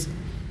you're just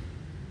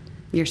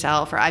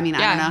yourself, or I mean, I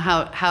don't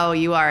know how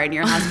you are in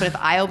your house, but if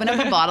I open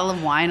up a bottle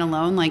of wine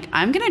alone, like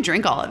I'm gonna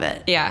drink all of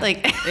it. Yeah.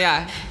 Like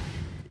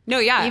No,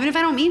 yeah. even if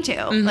I don't mean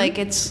to. Like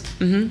it's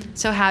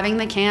so having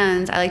the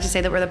cans, I like to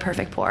say that we're the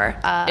perfect pour.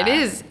 It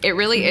is. It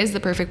really is the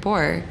perfect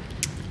pour.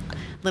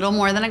 Little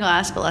more than a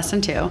glass, but less than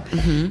 2.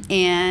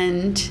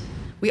 And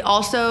we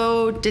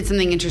also did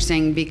something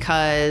interesting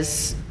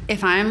because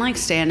if I'm like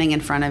standing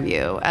in front of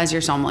you as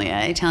your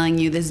sommelier telling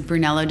you this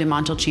Brunello di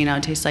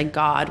Montalcino tastes like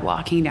God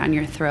walking down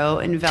your throat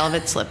in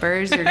velvet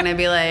slippers, you're gonna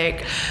be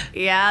like,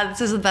 yeah,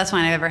 this is the best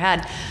wine I've ever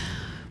had.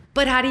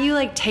 But how do you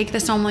like take the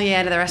sommelier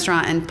out of the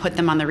restaurant and put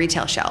them on the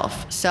retail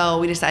shelf? So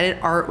we decided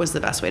art was the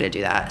best way to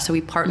do that. So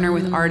we partner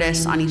with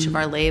artists on each of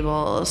our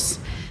labels.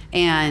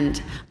 And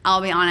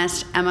I'll be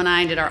honest, Emma and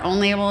I did our own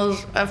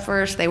labels at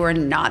first. They were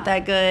not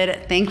that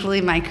good.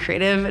 Thankfully, my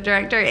creative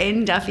director,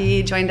 Aiden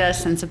Duffy, joined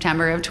us in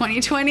September of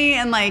 2020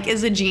 and like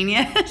is a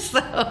genius.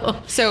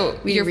 So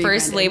your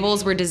first rebranded.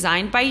 labels were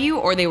designed by you,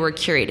 or they were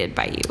curated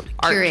by you?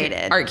 Art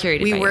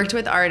curated We by worked you.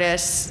 with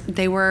artists.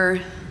 They were,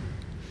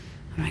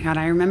 oh my God,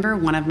 I remember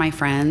one of my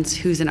friends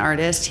who's an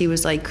artist. He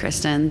was like,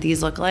 Kristin,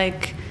 these look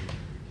like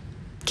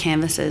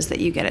canvases that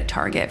you get at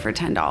Target for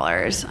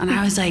 $10. And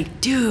I was like,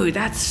 dude,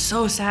 that's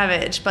so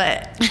savage.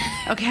 But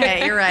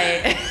okay, you're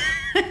right.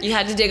 You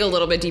had to dig a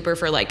little bit deeper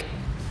for like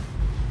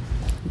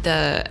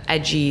the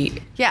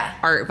edgy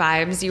art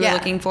vibes you were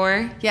looking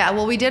for. Yeah,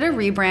 well, we did a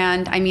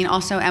rebrand. I mean,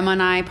 also Emma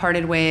and I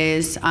parted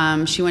ways.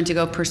 She went to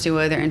go pursue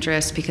other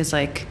interests because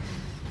like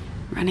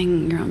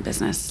running your own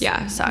business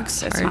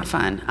sucks. It's not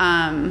fun.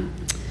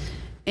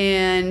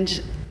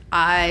 And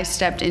I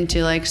stepped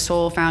into like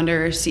sole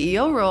founder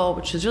CEO role,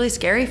 which was really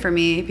scary for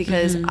me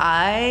because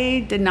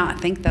I did not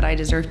think that I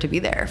deserved to be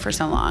there for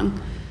so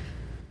long.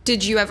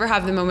 Did you ever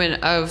have the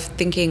moment of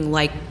thinking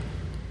like,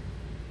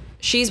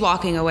 she's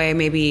walking away,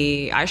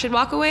 maybe I should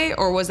walk away?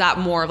 Or was that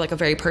more of like a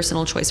very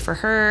personal choice for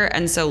her?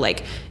 And so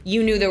like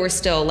you knew there was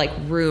still like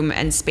room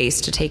and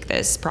space to take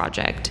this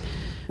project.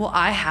 Well,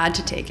 I had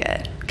to take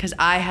it because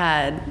I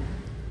had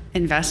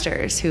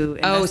investors who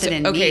invested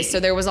in me. Okay, so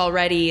there was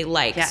already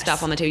like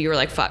stuff on the table. You were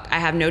like, fuck, I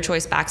have no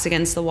choice, backs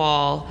against the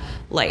wall.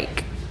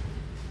 Like,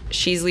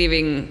 she's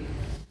leaving.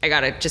 I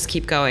gotta just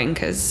keep going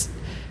because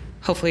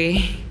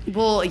hopefully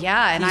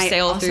and I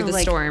sail also, through the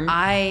storm.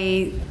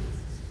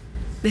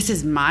 This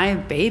is my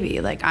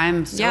baby. Like,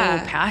 I'm so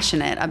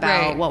passionate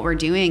about what we're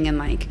doing and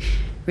like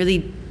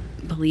really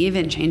believe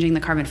in changing the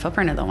carbon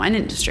footprint of the wine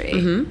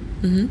industry.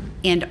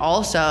 And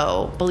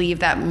also believe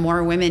that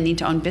more women need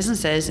to own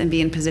businesses and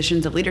be in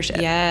positions of leadership.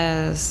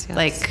 Yes.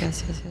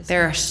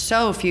 There are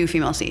so few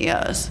female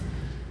CEOs.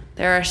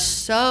 There are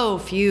so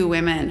few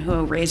women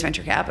who raise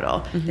venture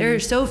capital. There are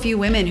so few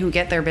women who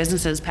get their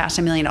businesses past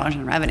 $1 million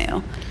in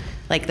revenue.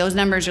 Like, those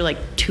numbers are like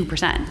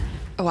 2%.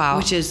 Wow.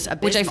 Which is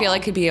abysmal. Which I feel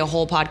like could be a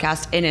whole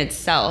podcast in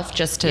itself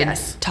just to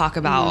talk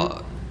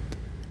about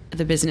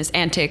the business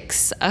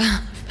antics of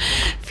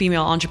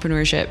female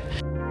entrepreneurship.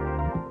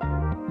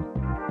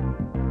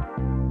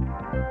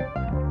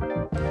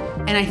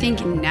 And I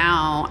think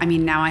now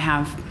I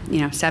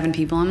have, 7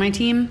 people on my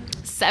team.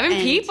 7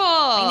 people.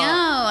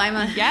 I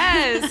know.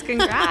 Yes,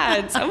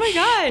 congrats. Oh my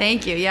God.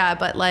 Thank you. Yeah,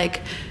 but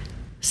like,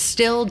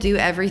 still do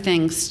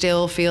everything,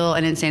 still feel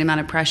an insane amount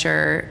of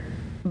pressure,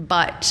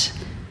 but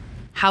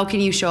how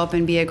can you show up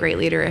and be a great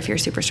leader if you're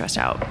super stressed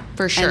out?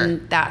 For sure.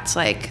 And that's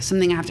like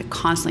something I have to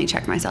constantly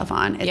check myself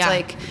on.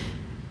 It's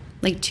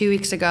like 2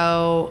 weeks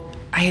ago,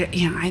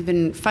 I've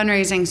been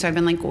fundraising, so I've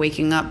been like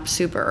waking up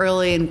super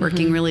early and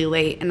working really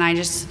late, and I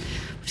just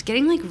was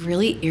getting like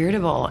really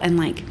irritable and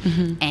like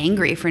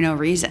angry for no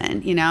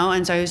reason,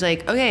 And so I was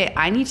like, okay,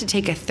 I need to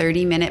take a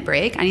 30-minute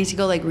break. I need to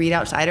go like read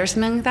outside or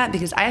something like that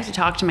because I have to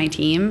talk to my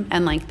team,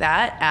 and like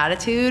that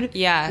attitude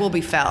will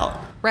be felt.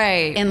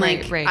 Right. And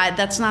like,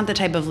 that's not the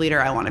type of leader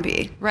I want to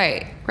be.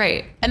 Right.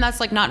 And that's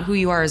like not who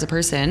you are as a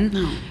person.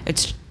 No.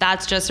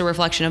 That's just a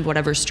reflection of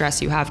whatever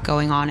stress you have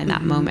going on in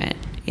that moment.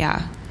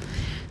 Yeah.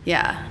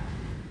 Yeah.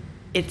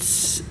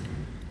 It's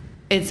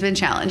been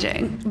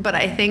challenging, but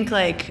I think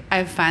like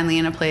I'm finally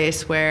in a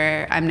place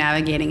where I'm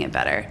navigating it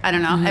better. I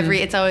don't know.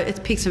 It's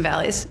peaks and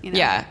valleys.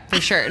 Yeah, for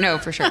sure. No,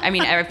 for sure. I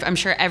mean, I'm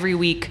sure every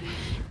week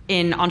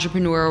in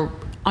entrepreneur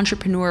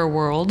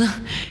world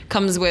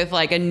comes with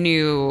like a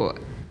new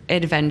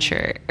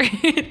adventure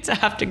to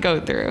have to go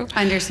through.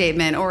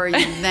 Understatement. Or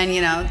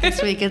then,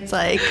 this week it's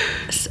like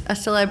a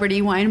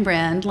celebrity wine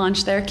brand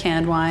launched their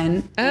canned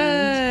wine.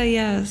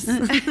 Yes.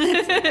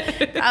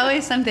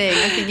 Always something.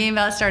 I'm thinking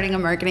about starting a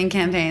marketing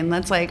campaign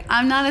that's like,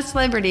 I'm not a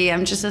celebrity,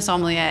 I'm just a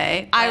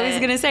sommelier. I was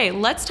going to say,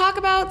 let's talk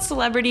about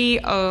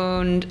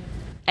celebrity-owned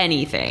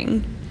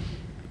anything.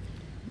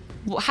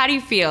 How do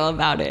you feel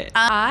about it?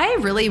 I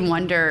really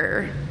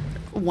wonder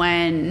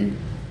when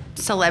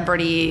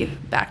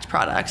celebrity-backed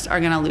products are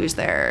going to lose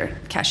their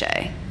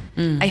cachet.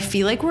 I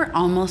feel like we're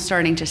almost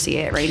starting to see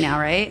it right now,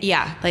 right?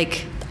 Yeah.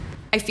 Like,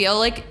 I feel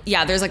like,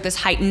 there's like this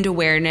heightened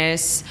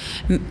awareness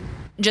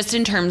just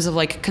in terms of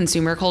like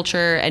consumer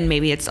culture, and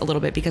maybe it's a little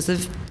bit because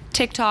of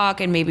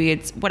TikTok, and maybe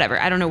it's whatever.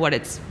 I don't know what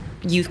it's,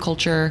 youth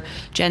culture,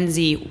 Gen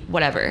Z,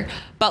 whatever.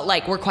 But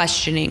like, we're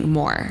questioning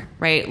more,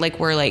 right? Like,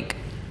 we're like,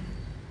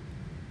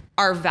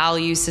 our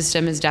value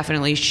system has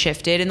definitely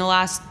shifted in the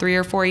last 3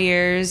 or 4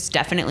 years,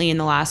 definitely in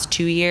the last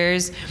 2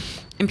 years.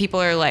 And people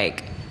are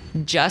like,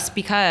 just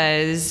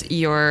because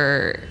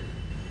you're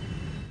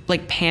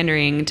like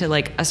pandering to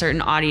like a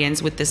certain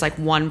audience with this like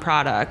one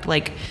product,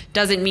 like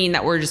doesn't mean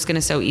that we're just going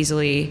to so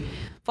easily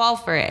fall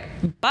for it.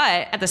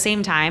 But at the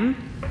same time,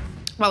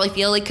 while I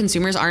feel like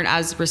consumers aren't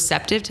as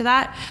receptive to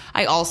that,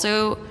 I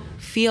also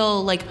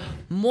feel like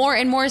more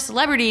and more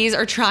celebrities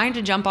are trying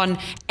to jump on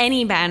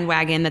any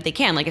bandwagon that they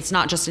can. Like, it's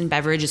not just in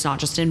beverage, it's not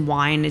just in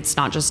wine, it's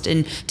not just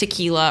in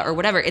tequila or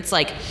whatever. It's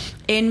like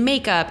in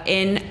makeup,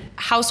 in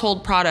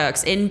household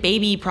products, in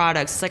baby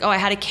products. It's like, oh, I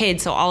had a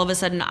kid, so all of a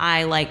sudden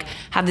I like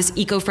have this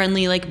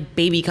eco-friendly like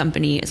baby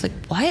company. It's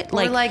like, what?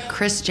 Or like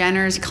Kris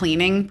Jenner's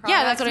cleaning products.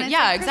 Yeah, that's what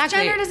exactly. Kris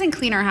Jenner doesn't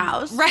clean her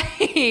house. Right,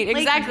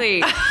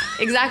 exactly.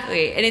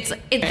 Exactly. And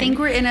I think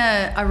we're in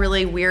a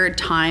really weird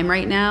time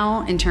right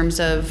now in terms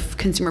of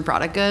consumer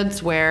product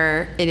goods,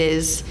 where it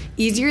is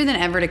easier than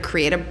ever to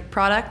create a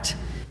product,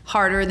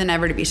 harder than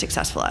ever to be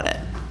successful at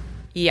it.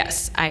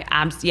 Yes,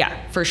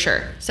 for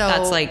sure. So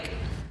that's like,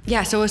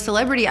 so a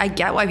celebrity, I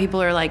get why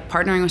people are like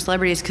partnering with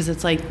celebrities, because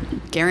it's like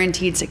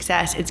guaranteed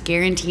success. It's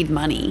guaranteed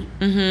money.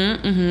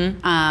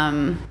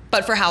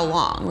 But for how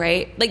long,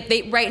 right? Like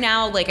right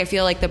now, like I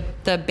feel like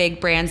the big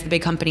brands, the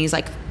big companies,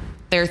 like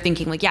they're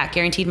thinking like,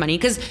 guaranteed money,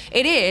 because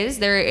it is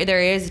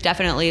there is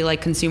definitely like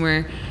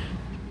consumer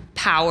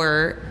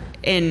power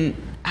in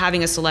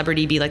having a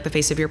celebrity be like the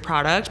face of your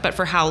product, but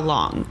for how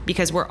long?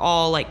 Because we're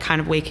all like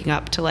kind of waking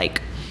up to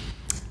like,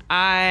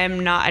 I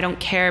don't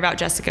care about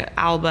Jessica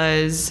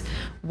Alba's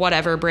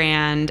whatever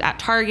brand at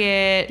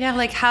Target. Yeah,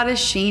 like how does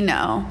she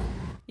know?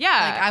 Yeah.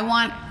 Like I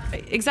want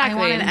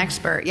an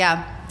expert.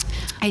 Yeah.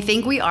 I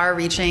think we are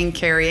reaching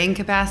carrying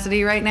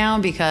capacity right now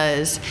and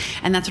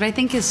that's what I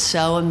think is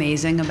so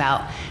amazing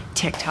about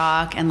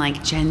TikTok and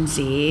like Gen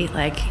Z.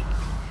 Like,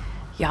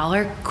 y'all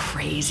are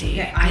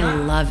crazy. Okay, I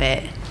love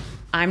it.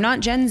 I'm not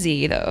Gen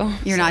Z though.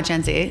 You're not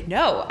Gen Z?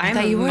 No, I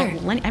thought you were.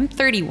 I'm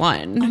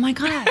 31. Oh my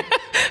God.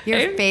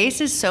 Your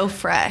face is so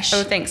fresh.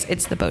 Oh, thanks.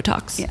 It's the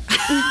Botox. Yeah.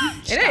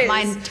 It is.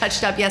 Mine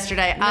touched up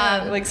yesterday.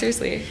 No, like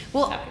seriously.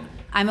 Well,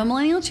 I'm a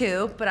millennial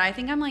too, but I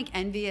think I'm like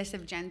envious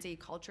of Gen Z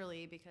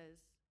culturally because...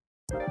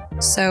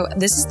 So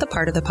this is the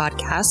part of the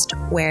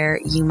podcast where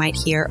you might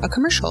hear a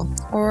commercial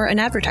or an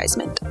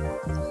advertisement.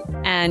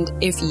 And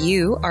if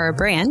you are a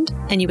brand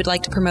and you would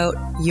like to promote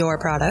your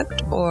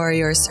product or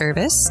your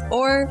service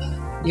or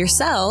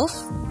yourself,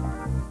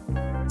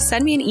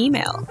 send me an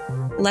email.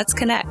 Let's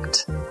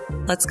connect.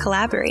 Let's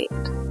collaborate.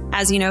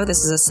 As you know,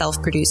 this is a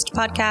self-produced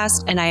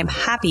podcast, and I am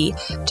happy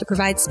to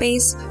provide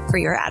space for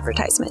your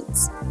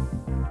advertisements.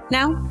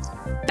 Now,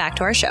 back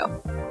to our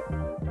show.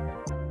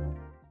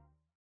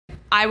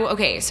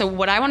 Okay, so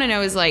what I want to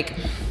know is like,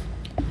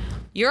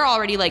 you're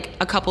already like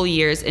a couple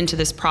years into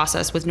this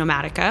process with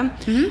Nomadica.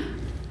 Mm-hmm.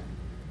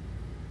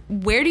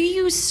 Where do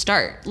you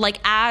start? Like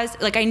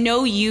I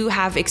know you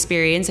have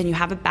experience and you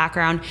have a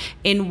background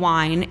in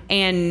wine,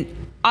 and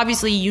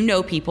obviously you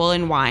know people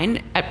in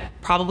wine at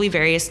probably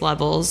various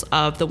levels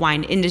of the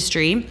wine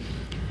industry.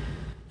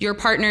 Your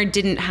partner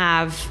didn't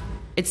have,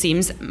 it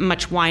seems,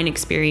 much wine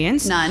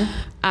experience.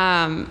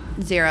 None.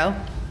 Zero.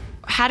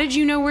 How did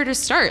you know where to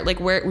start? Like,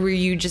 where were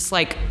you just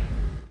like,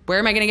 where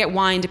am I going to get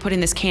wine to put in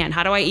this can?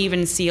 How do I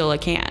even seal a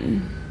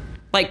can?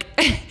 Like,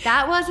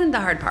 that wasn't the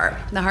hard part.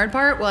 The hard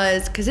part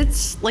was because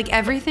it's like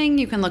everything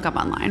you can look up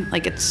online.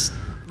 Like, it's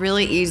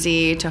really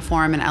easy to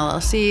form an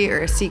LLC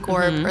or a C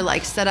Corp or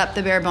like set up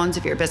the bare bones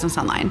of your business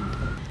online.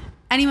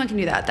 Anyone can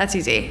do that. That's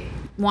easy.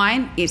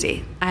 Wine,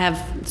 easy. I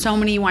have so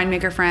many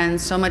winemaker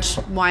friends, so much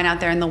wine out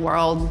there in the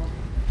world.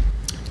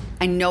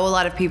 I know a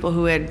lot of people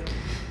who had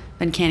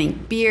been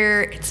canning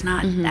beer. It's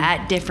not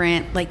that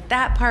different. Like,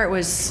 that part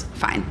was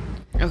fine.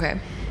 Okay.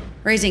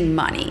 Raising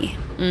money.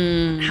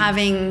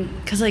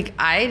 Because like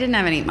I didn't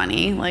have any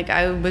money. Like,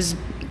 I was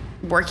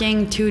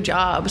working 2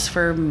 jobs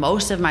for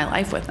most of my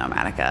life with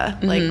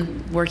Nomadica.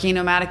 Like, working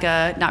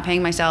Nomadica, not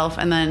paying myself,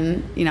 and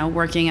then, you know,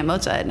 working at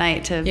Mozza at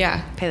night to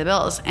pay the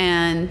bills.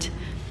 And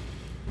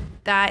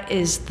that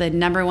is the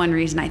number one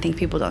reason I think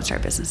people don't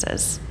start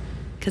businesses,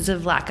 because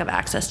of lack of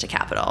access to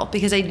capital.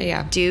 Because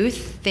I do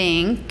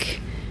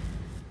think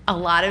a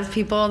lot of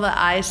people that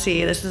I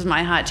see, this is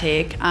my hot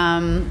take,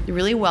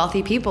 really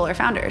wealthy people are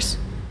founders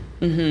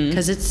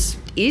because it's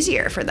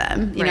easier for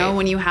them. You know,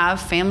 when you have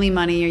family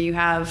money or you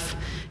have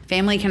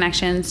family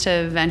connections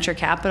to venture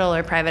capital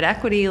or private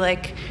equity,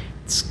 like,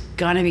 it's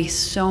gonna be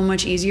so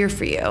much easier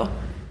for you.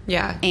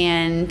 Yeah.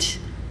 And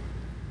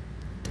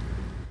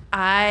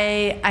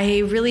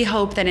I really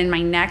hope that in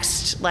my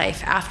next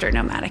life after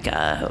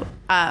Nomadica,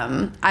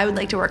 I would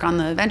like to work on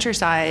the venture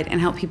side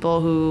and help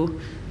people who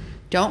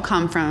don't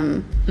come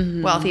from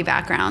wealthy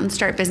backgrounds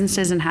start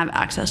businesses and have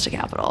access to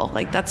capital.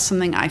 Like, that's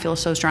something I feel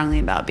so strongly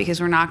about,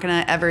 because we're not going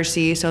to ever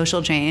see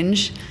social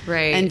change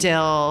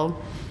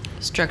until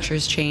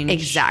structures change.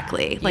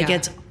 Exactly. Like,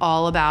 it's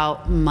all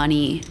about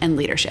money and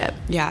leadership.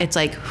 Yeah. It's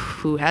like,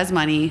 who has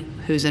money,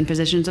 who's in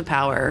positions of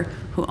power,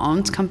 who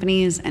owns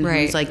companies, and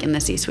who's like in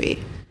the C-suite.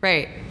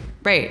 Right.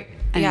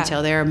 And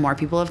until there are more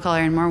people of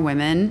color and more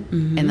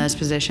women in those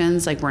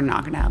positions, like, we're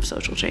not going to have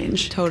social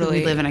change.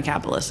 Totally. We live in a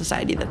capitalist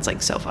society that's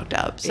like so fucked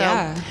up.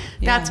 So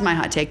that's my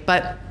hot take.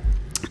 But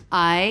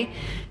I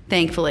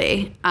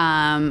thankfully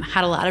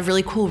had a lot of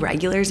really cool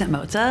regulars at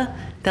Mozza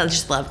that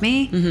just love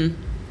me.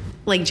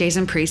 Like,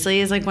 Jason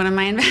Priestley is like one of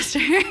my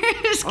investors.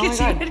 Oh my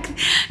God. He would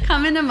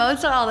come into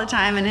Mozza all the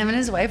time, and him and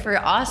his wife are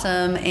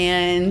awesome.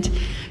 And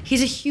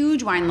he's a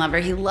huge wine lover.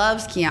 He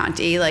loves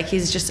Chianti. Like,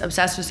 he's just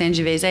obsessed with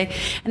Sangiovese.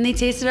 And they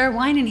tasted our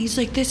wine, and he's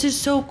like, this is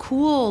so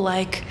cool.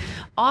 Like,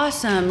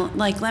 awesome.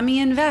 Like, let me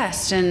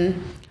invest.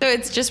 And so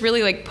it's just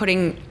really like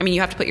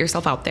you have to put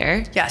yourself out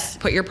there. Yes.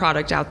 Put your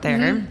product out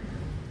there.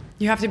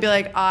 You have to be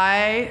like,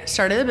 I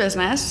started a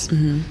business.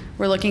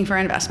 We're looking for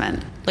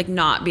investment. Like,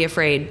 not be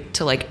afraid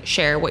to like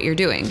share what you're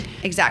doing.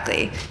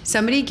 Exactly.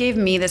 Somebody gave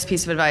me this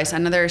piece of advice,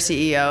 another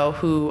CEO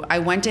who I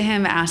went to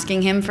him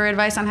asking him for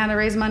advice on how to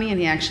raise money, and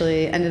he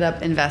actually ended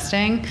up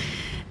investing.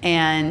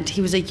 And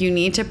he was like, you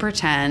need to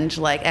pretend,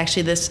 like,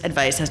 actually this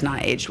advice has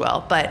not aged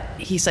well, but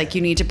he's like,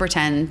 you need to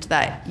pretend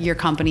that your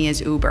company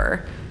is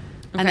Uber.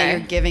 And that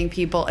you're giving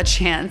people a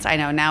chance. I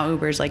know now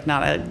Uber's like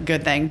not a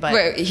good thing,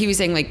 but he was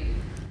saying like,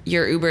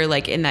 you're Uber,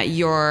 like, in that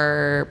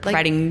you're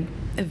providing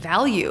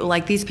value.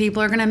 Like, these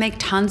people are going to make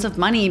tons of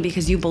money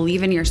because you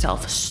believe in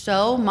yourself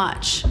so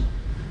much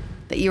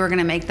that you are going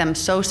to make them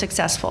so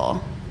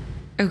successful.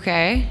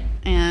 Okay.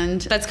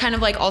 And that's kind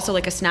of like also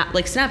like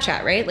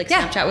Snapchat, right? Like,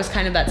 Snapchat was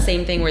kind of that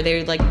same thing where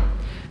they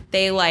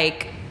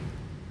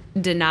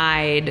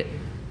denied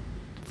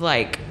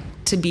like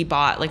to be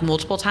bought like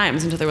multiple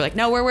times until they were like,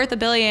 no, we're worth $1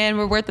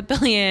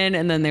 billion,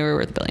 and then they were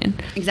worth $1 billion.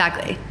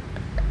 Exactly.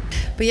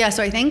 But yeah,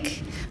 so I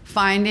think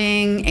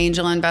finding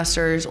angel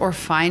investors or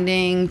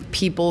finding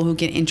people who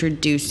can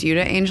introduce you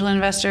to angel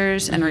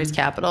investors and raise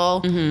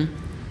capital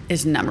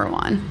is number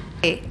one.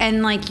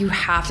 And like, you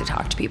have to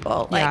talk to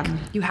people. Like,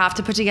 you have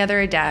to put together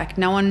a deck.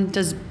 No one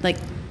does, like,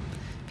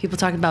 people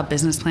talking about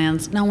business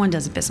plans. No one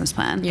does a business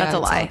plan. Yeah, that's a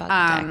lie.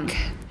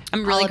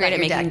 I'm really great at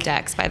making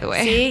decks, by the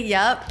way. See,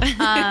 yep.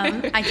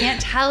 I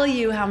can't tell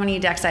you how many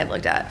decks I've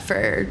looked at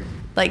for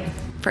like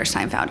first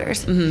time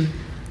founders.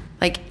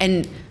 Like,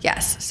 and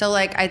yes. So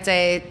like, I'd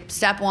say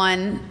step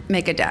one,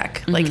 make a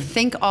deck. Like,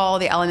 think all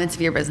the elements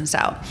of your business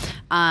out.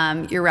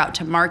 Your route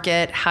to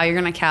market, how you're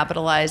going to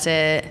capitalize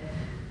it.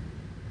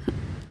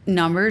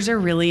 Numbers are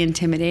really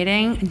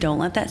intimidating. Don't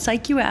let that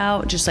psych you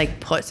out. Just like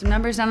put some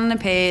numbers down on a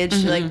page,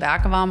 like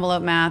back of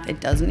envelope math. It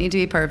doesn't need to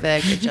be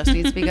perfect. It just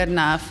needs to be good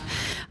enough.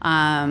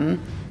 And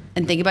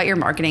think about your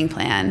marketing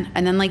plan,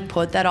 and then like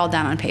put that all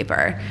down on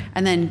paper,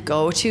 and then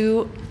go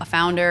to a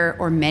founder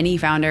or many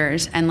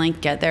founders and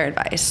like get their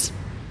advice.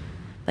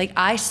 Like,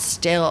 I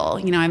still,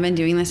 you know, I've been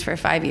doing this for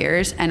 5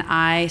 years, and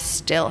I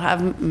still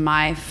have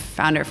my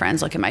founder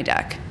friends look at my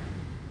deck.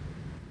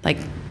 Like,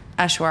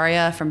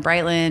 Ashwarya from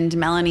Brightland,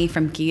 Melanie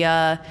from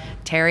Gia,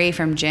 Terry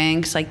from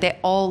Jinx, like they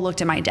all looked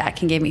at my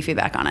deck and gave me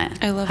feedback on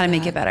it. I love how to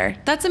make it better.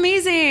 That's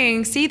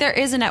amazing. See, there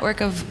is a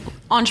network of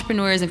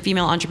entrepreneurs and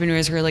female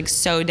entrepreneurs who are like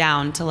so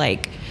down to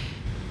like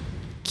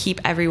keep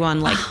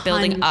everyone like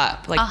building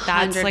up. Like 100%.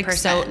 That's like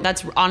so,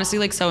 that's honestly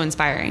like so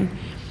inspiring.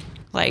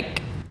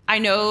 Like, I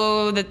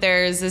know that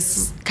there's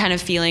this kind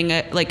of feeling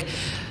like,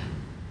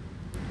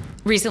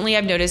 recently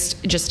I've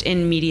noticed just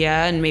in media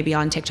and maybe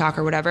on TikTok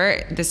or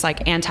whatever, this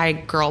like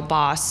anti-girl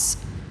boss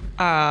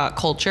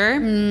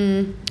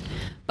culture.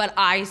 But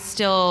I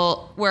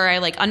still, where I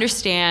like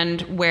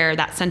understand where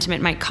that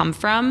sentiment might come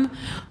from,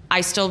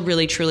 I still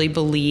really truly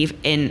believe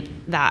in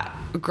that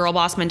girl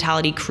boss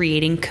mentality,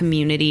 creating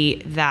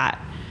community that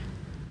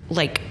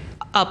like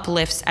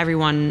uplifts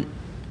everyone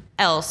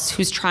else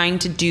who's trying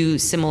to do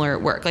similar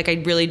work. Like,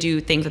 I really do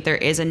think that there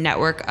is a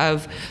network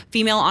of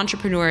female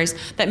entrepreneurs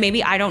that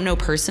maybe I don't know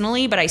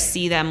personally, but I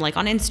see them like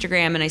on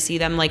Instagram, and I see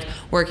them like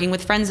working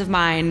with friends of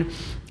mine,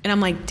 and I'm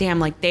like, damn,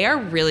 like they are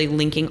really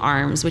linking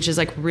arms, which is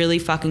like really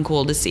fucking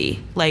cool to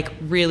see. Like,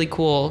 really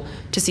cool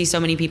to see so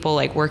many people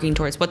like working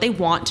towards what they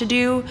want to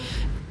do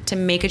to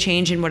make a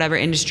change in whatever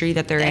industry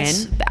that they're in.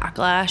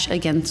 Backlash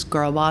against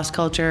girl boss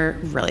culture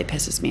really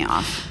pisses me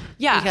off.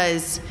 Yeah.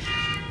 Because,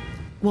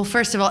 well,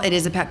 first of all, it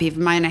is a pet peeve of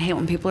mine. I hate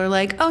when people are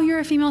like, oh, you're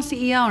a female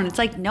CEO. And it's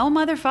like, no,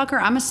 motherfucker,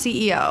 I'm a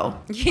CEO.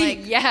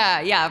 Like,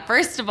 yeah.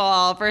 First of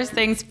all, first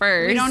things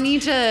first. We don't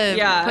need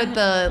to put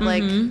the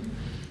like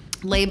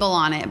label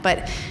on it.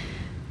 But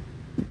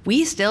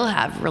we still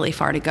have really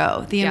far to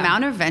go. The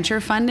amount of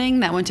venture funding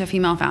that went to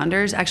female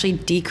founders actually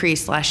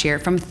decreased last year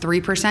from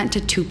 3% to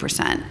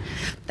 2%.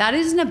 That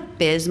is an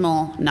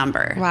abysmal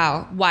number.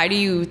 Wow. Why do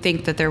you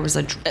think that there was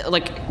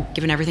like,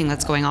 given everything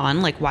that's going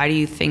on, like, why do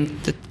you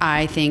think that?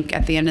 I think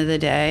at the end of the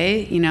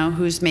day, you know,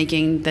 who's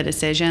making the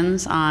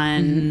decisions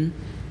on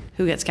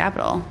who gets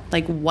capital?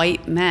 Like,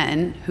 white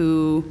men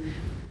who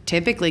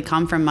typically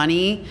come from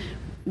money,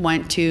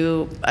 went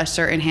to a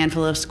certain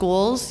handful of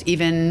schools,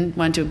 even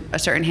went to a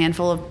certain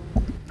handful of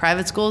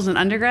private schools in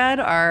undergrad,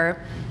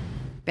 are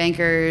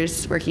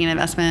bankers, working in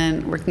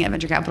investment, working at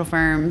venture capital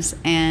firms,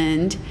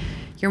 and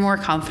you're more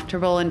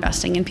comfortable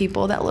investing in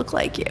people that look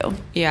like you.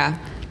 Yeah.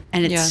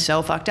 And it's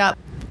so fucked up.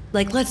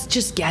 Like,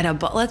 let's get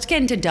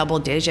into double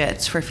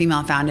digits for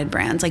female founded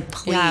brands. Like,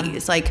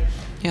 please. Like,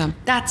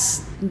 that's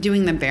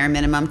doing the bare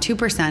minimum.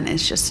 2%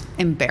 is just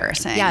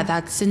embarrassing. Yeah,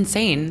 that's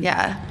insane.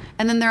 Yeah.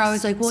 And then they're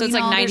always like, well, so it's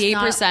like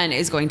 98%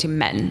 is going to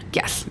men.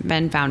 Yes.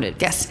 Men founded.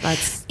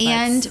 Yes.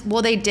 And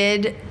well, they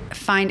did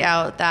find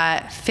out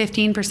that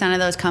 15% of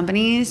those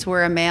companies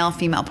were a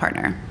male-female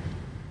partner.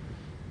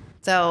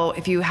 So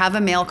if you have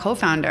a male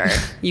co-founder,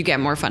 you get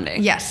more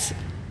funding. Yes.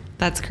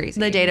 That's crazy.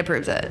 The data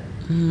proves it.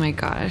 Oh my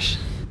gosh.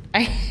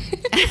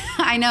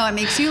 I know, it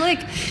makes you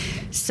like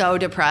so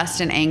depressed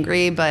and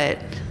angry, but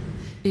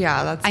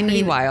yeah, that's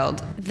pretty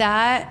wild.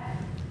 That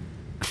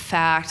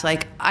fact,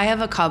 like, I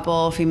have a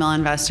couple female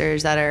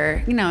investors that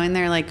are, you know, in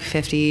their like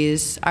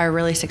 50s, are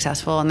really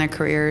successful in their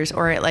careers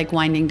or like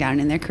winding down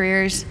in their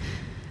careers,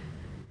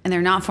 and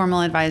they're not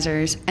formal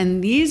advisors,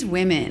 and these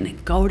women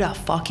go to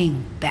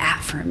fucking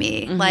bat for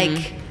me.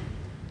 Like,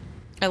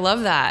 I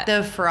love that.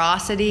 The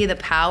ferocity, the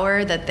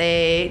power that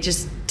they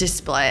just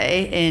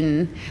display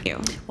in you.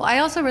 Well, I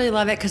also really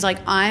love it because like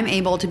I'm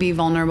able to be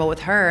vulnerable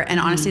with her, and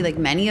honestly, like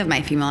many of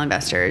my female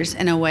investors,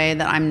 in a way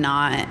that I'm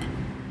not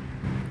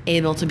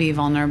able to be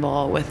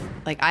vulnerable with.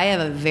 Like, I have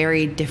a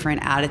very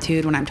different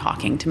attitude when I'm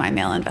talking to my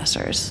male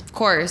investors. Of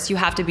course, you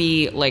have to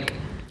be like,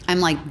 I'm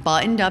like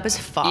buttoned up as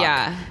fuck.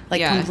 Yeah.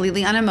 Like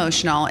completely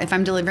unemotional. If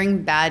I'm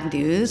delivering bad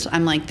news,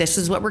 I'm like, this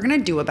is what we're gonna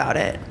do about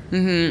it.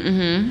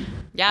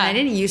 Yeah. And I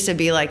didn't used to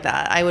be like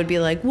that. I would be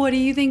like, what do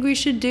you think we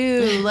should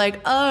do? Like,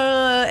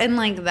 and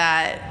like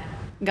that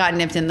got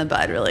nipped in the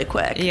bud really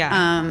quick.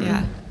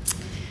 Yeah.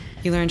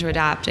 You learn to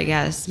adapt, I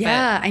guess.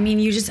 Yeah. But I mean,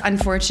 you just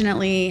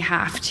unfortunately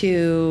have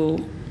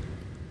to.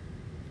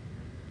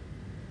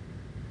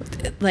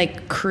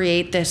 like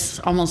create this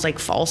almost like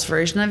false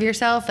version of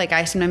yourself. Like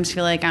I sometimes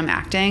feel like I'm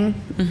acting,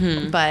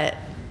 but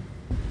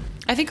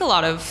I think a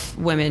lot of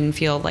women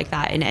feel like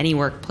that in any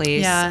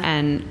workplace,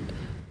 and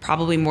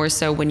probably more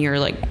so when you're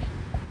like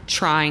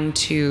trying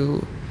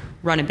to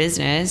run a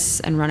business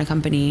and run a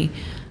company.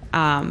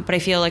 But I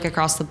feel like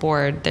across the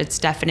board, that's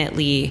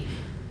definitely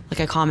like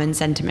a common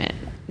sentiment.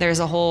 There's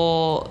a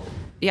whole,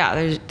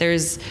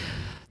 there's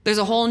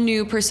a whole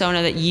new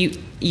persona that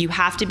you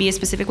have to be a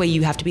specific way.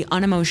 You have to be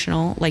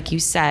unemotional, like you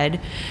said,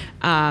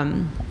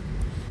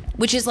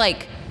 which is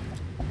like,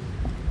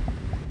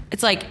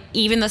 it's like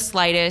even the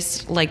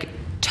slightest like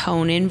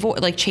tone in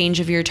like change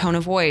of your tone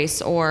of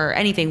voice or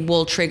anything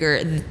will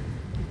trigger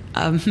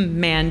a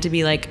man to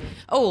be like,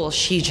 oh, well,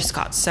 she just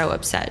got so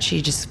upset.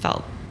 She just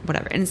felt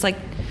whatever. And it's like,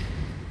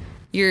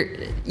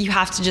 you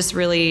have to just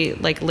really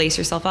like lace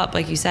yourself up,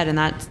 like you said. And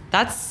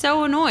that's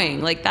so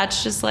annoying. Like,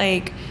 that's just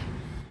like,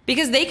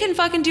 because they can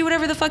fucking do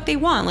whatever the fuck they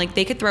want. Like,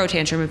 they could throw a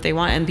tantrum if they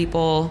want, and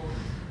people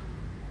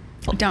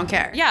don't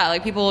care. Yeah.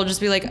 Like, people will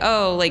just be like,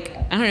 oh, like,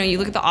 I don't know. You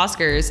look at the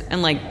Oscars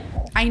and like,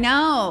 I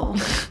know.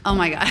 Oh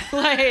my God.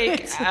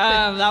 Like,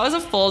 that was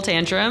a full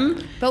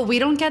tantrum. But we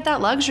don't get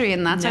that luxury.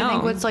 And that's, I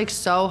think, what's like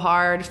so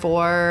hard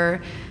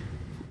for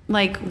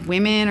like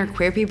women or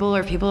queer people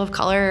or people of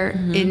color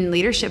in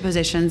leadership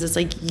positions. It's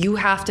like, you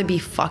have to be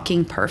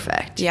fucking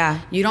perfect. Yeah.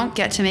 You don't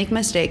get to make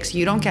mistakes.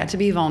 You don't get to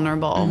be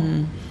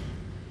vulnerable.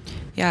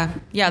 Yeah.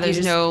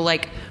 There's no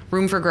like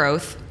room for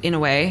growth in a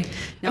way.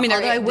 No, I mean,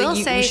 I will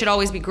say you should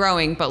always be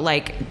growing, but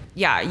like,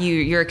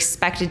 you're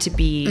expected to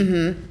be.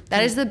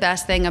 That is the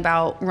best thing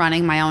about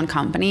running my own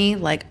company.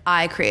 Like,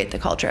 I create the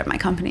culture of my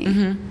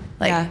company.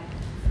 Like,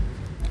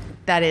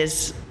 that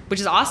is, which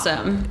is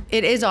awesome.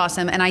 It is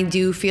awesome. And I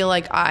do feel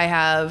like I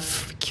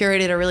have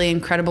curated a really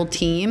incredible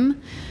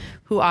team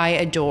who I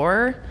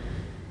adore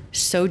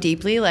so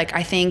deeply. Like,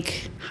 I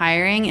think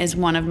hiring is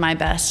one of my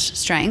best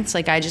strengths.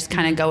 Like, I just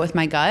kind of go with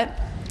my gut.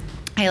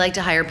 I like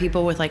to hire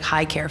people with like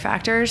high care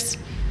factors.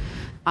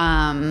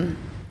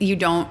 You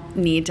don't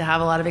need to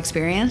have a lot of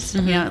experience.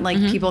 You know, like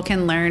people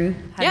can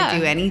learn how to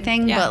do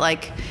anything, but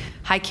like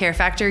high care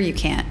factor, you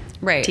can't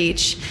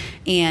teach.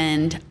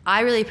 And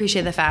I really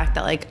appreciate the fact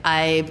that like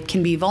I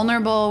can be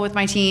vulnerable with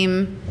my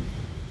team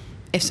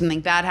if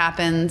something bad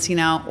happens, you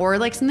know, or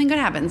like something good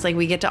happens. Like,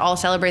 we get to all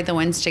celebrate the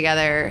wins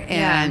together.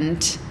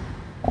 And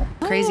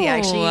crazy,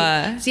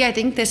 actually. See, I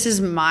think this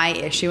is my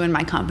issue in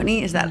my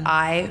company, is that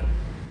I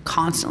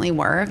constantly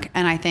work,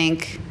 and I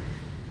think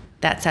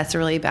that sets a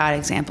really bad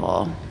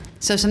example.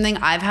 So something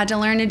I've had to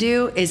learn to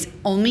do is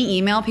only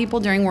email people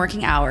during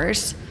working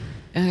hours.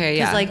 Okay,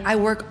 because like I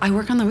work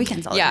on the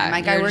weekends all the time.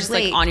 Like, I work just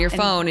late like on your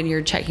phone and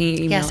you're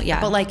checking email.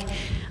 Yes, but like,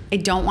 I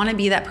don't want to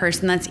be that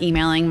person that's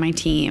emailing my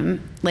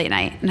team late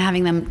night and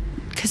having them,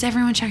 because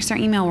everyone checks their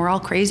email. We're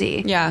all crazy.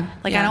 I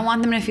don't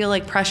want them to feel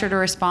like pressure to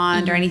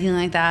respond or anything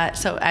like that.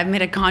 So I've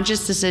made a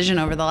conscious decision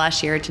over the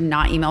last year to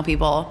not email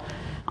people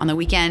on the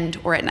weekend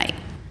or at night.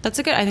 I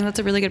think that's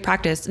a really good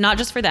practice, not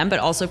just for them, but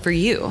also for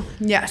you.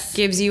 Yes.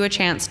 Gives you a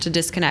chance to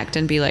disconnect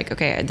and be like,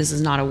 okay, this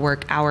is not a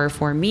work hour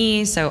for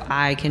me, so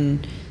I can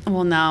think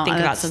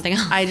about something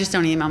else. I just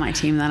don't email my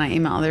team, then I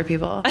email other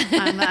people.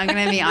 I'm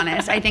going to be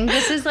honest. I think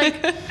this is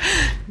like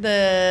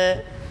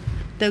the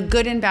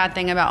good and bad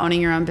thing about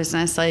owning your own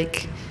business.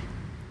 Like,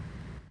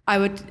 I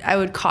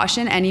would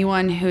caution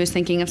anyone who is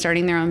thinking of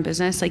starting their own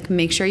business, like,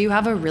 make sure you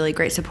have a really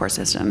great support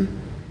system.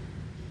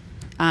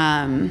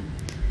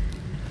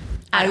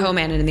 At home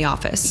and in the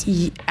office.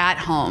 At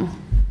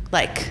home,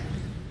 like,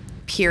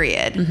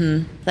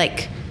 period.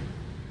 Like,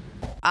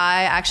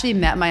 I actually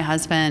met my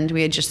husband.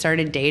 We had just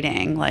started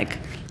dating like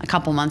a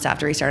couple months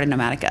after he started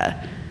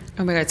Nomadica.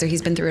 Oh my God, so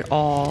he's been through it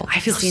all.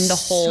 I feel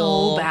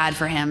so bad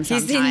for him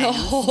sometimes. He's seen the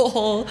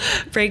whole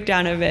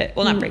breakdown of it.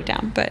 Well, not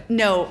breakdown, but...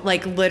 No,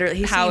 like literally.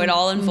 He's how seen it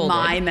all unfolded.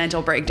 My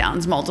mental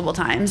breakdowns multiple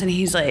times. And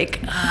he's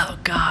like, oh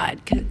God.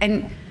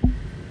 And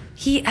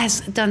he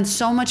has done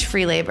so much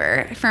free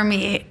labor for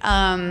me,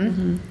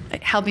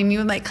 helping me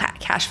with my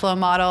cash flow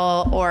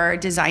model or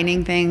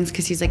designing things,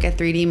 because he's like a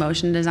 3D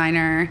motion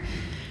designer.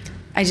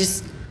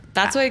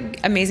 That's what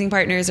amazing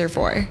partners are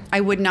for. I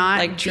would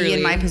not be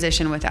in my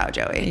position without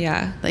Joey.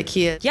 Yeah. Like,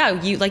 he is.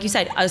 Yeah, you, like you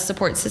said, a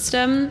support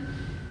system,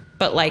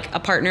 but like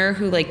a partner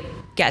who like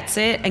gets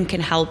it and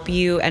can help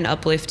you and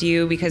uplift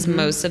you, because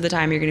most of the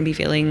time you're going to be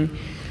feeling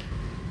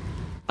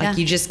like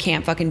you just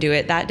can't fucking do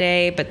it that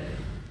day, but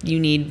you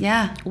need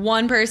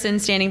one person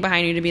standing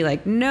behind you to be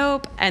like,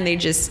 nope, and they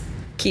just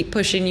keep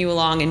pushing you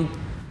along and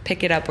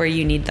pick it up where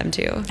you need them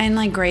to. And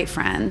like great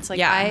friends.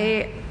 Like,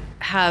 I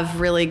have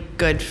really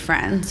good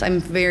friends.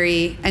 And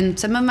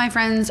some of my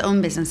friends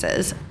own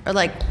businesses, or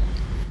like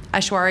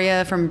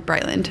Aishwarya from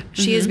Brightland.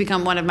 She has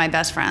become one of my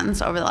best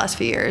friends over the last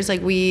few years. Like,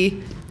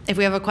 if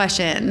we have a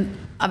question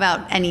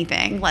about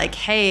anything, like,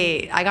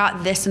 hey, I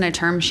got this in a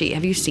term sheet,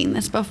 have you seen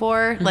this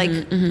before?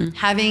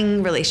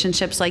 Having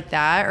relationships like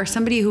that, or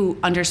somebody who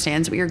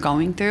understands what you're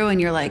going through,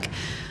 and you're like,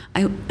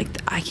 I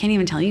can't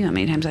even tell you how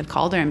many times I've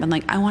called her and been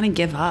like, I want to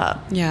give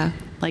up. Yeah.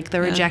 Like,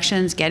 the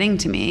rejection's getting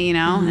to me, you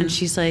know? And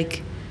she's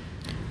like,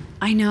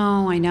 I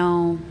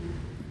know.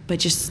 But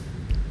just...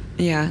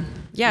 Yeah.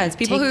 Yeah, it's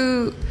people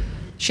who...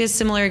 She has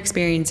similar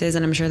experiences,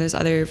 and I'm sure there's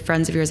other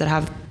friends of yours that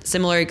have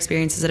similar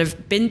experiences that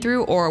have been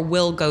through or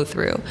will go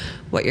through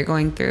what you're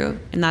going through.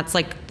 And that's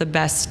like the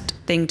best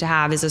thing to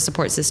have, is a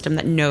support system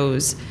that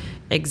knows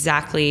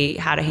exactly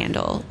how to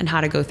handle and how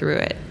to go through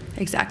it.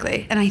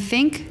 Exactly. And I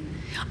think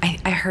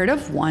I heard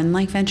of one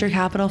like venture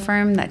capital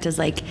firm that does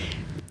like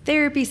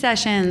therapy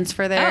sessions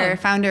for their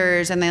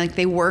founders, and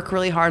they work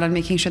really hard on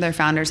making sure their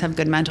founders have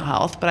good mental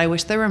health. But I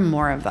wish there were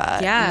more of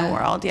that in the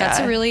world. Yeah, that's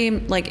a really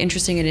like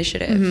interesting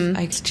initiative.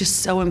 It's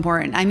just so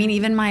important. I mean,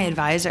 even my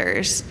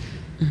advisors,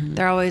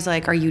 they're always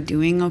like, "Are you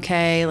doing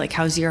okay? Like,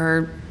 how's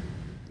your?"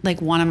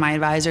 Like, one of my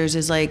advisors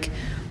is like,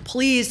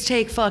 "Please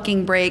take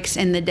fucking breaks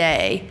in the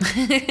day.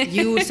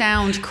 You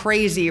sound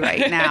crazy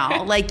right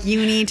now. Like,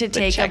 you need to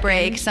take a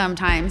break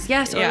sometimes."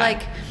 Yes, or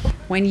like,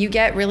 when you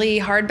get really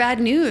hard, bad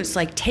news,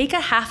 like, take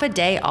a half a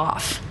day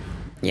off.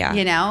 Yeah.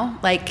 You know?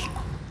 Like,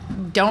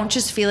 don't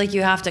just feel like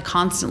you have to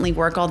constantly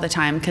work all the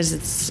time, because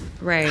it's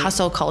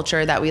hustle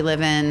culture that we live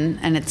in,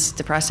 and it's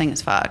depressing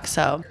as fuck.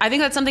 So I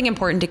think that's something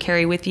important to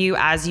carry with you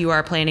as you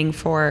are planning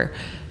for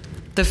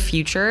the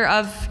future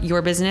of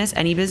your business,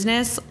 any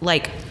business.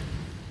 Like,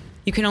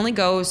 you can only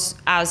go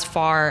as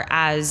far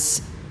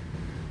as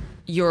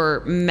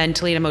you're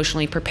mentally and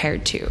emotionally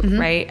prepared to,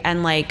 right?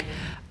 And like,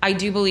 I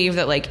do believe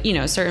that, like, you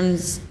know, certain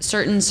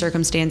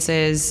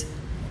circumstances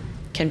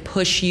can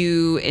push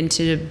you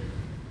into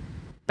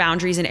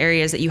boundaries in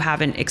areas that you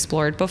haven't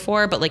explored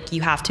before, but like,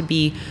 you have to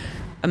be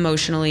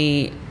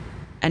emotionally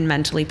and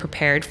mentally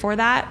prepared for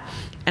that.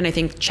 And I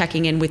think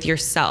checking in with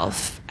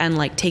yourself and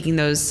like taking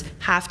those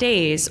half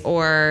days,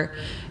 or,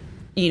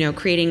 you know,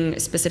 creating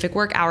specific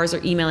work hours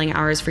or emailing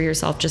hours for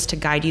yourself just to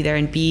guide you there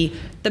and be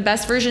the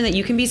best version that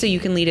you can be, so you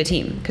can lead a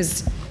team.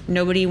 Because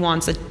nobody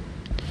wants to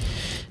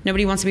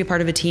be a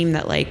part of a team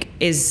that like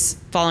is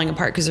falling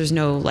apart because there's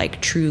no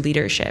like true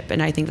leadership.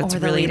 And I think that's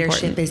really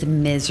important. Leadership is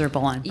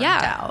miserable and burnt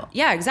out.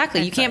 Yeah,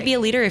 exactly. You can't be a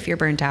leader if you're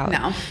burnt out.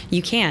 No,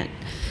 you can't.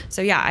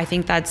 So yeah, I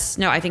think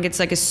it's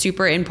like a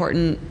super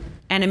important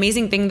and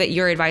amazing thing that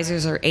your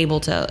advisors are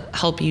able to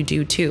help you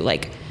do too.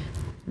 Like,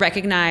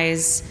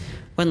 recognize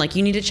when like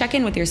you need to check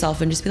in with yourself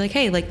and just be like,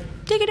 hey, like,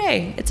 take a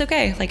day. It's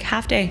okay. Like,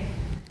 half day.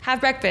 Have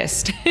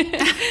breakfast.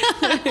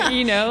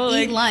 You know,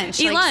 like, eat lunch.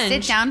 Eat lunch.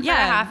 Sit down for a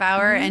half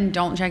hour and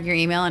don't check your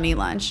email and eat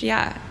lunch.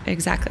 Yeah,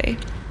 exactly.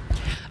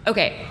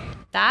 Okay,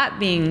 that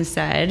being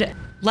said,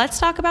 let's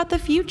talk about the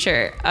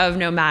future of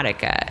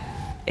Nomadica.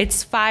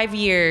 It's 5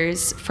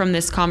 years from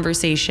this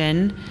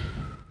conversation,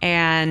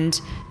 and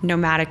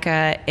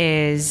Nomadica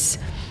is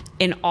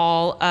in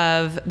all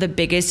of the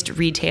biggest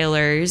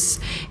retailers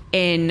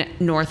in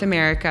North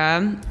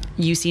America.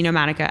 You see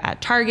Nomadica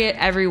at Target.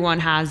 Everyone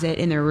has it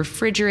in their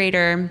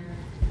refrigerator.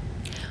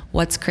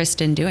 What's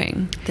Kristin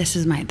doing? That's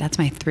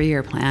my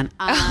 3-year plan.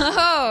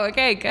 Oh,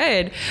 okay,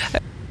 good.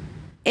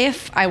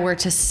 If I were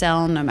to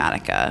sell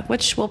Nomadica,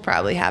 which will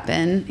probably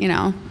happen, you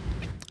know,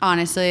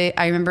 honestly,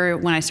 I remember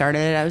when I started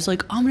it, I was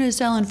like, I'm going to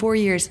sell in 4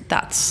 years.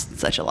 That's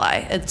such a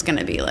lie. It's going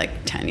to be like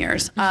 10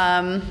 years,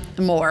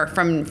 more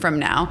from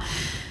now.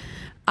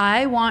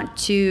 I want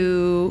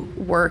to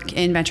work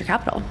in venture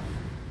capital.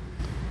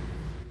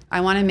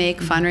 I want to make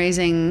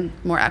fundraising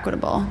more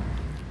equitable.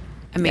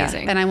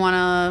 Amazing. Yeah. And I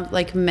want to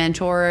like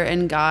mentor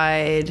and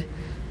guide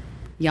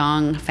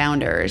young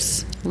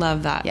founders.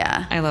 Love that.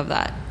 Yeah. I love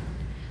that.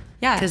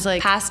 Yeah. Because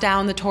like, pass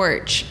down the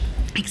torch.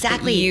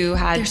 Exactly.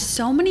 There's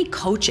so many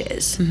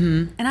coaches.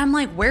 And I'm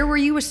like, where were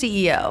you a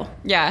CEO?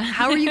 Yeah.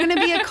 How are you going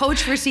to be a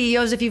coach for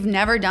CEOs if you've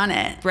never done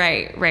it?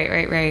 Right.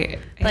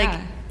 Like,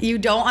 you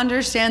don't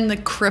understand the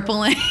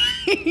crippling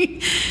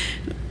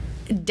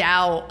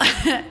doubt,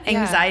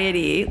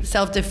 anxiety,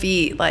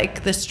 self-defeat,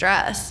 like the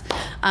stress.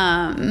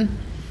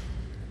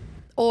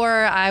 Or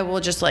I will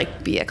just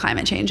like be a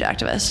climate change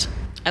activist.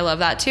 I love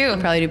that too. I'll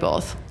probably do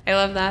both. I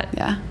love that.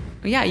 Yeah.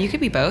 Yeah, you could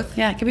be both.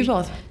 Yeah, it could be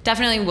both.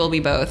 Definitely will be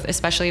both,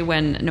 especially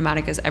when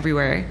Nomadica is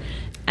everywhere.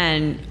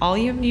 And all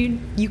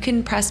you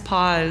can press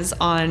pause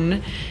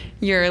on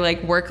your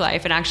like work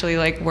life and actually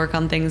like work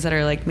on things that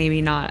are like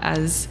maybe not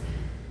as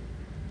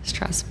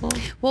stressful.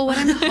 Well, what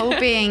I'm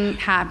hoping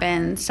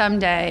happens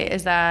someday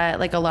is that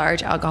like a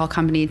large alcohol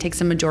company takes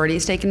a majority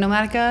stake in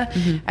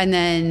Nomadica, and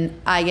then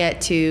I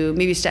get to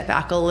maybe step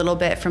back a little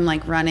bit from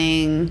like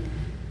running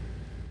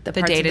the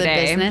parts of the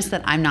business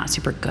that I'm not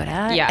super good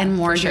at, and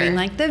more doing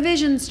like the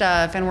vision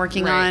stuff and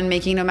working on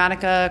making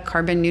Nomadica a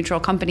carbon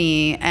neutral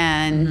company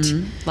and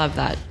love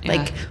that.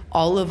 Like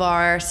all of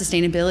our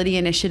sustainability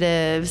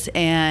initiatives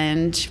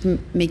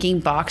and making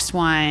boxed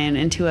wine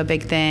into a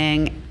big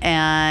thing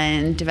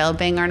and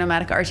developing our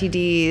Nomadica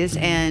RTDs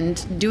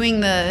and doing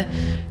the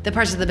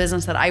parts of the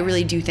business that I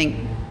really do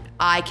think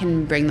I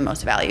can bring the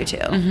most value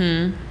to.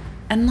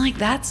 And like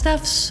that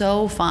stuff's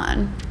so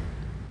fun.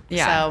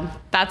 Yeah. So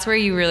that's where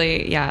you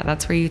really,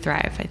 that's where you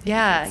thrive, I think.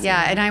 Yeah.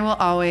 And I will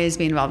always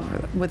be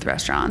involved with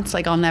restaurants.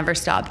 Like I'll never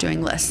stop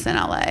doing lists in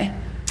LA.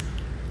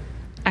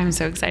 I'm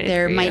so excited.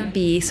 There might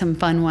be some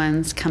fun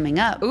ones coming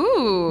up.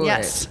 Ooh.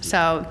 Yes.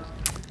 So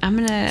I'm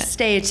going to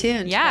stay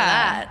tuned for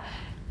yeah. that.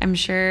 I'm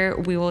sure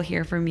we will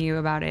hear from you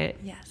about it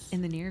Yes.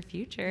 in the near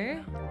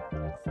future.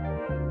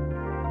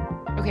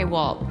 Okay,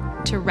 well,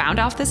 to round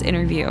off this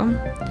interview,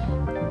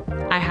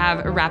 I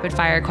have a rapid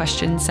fire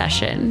question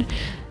session.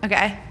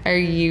 Okay. Are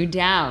you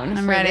down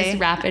I'm for ready. this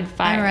rapid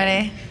fire? I'm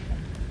ready.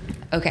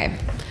 Okay.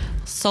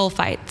 Soul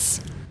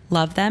fights.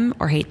 Love them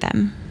or hate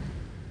them?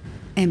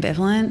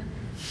 Ambivalent.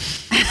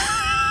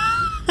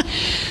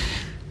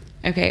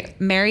 Okay.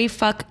 Marry,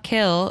 fuck,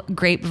 kill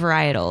grape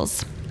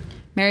varietals.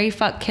 Marry,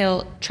 fuck,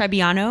 kill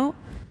Trebbiano,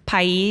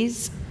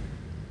 Pais,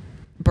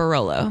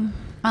 Barolo.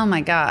 Oh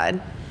my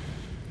God.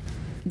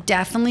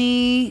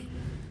 Definitely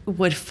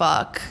would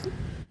fuck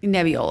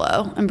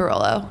Nebbiolo and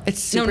Barolo. It's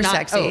super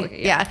sexy. Oh,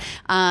 yeah.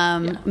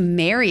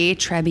 Marry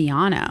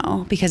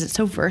Trebbiano because it's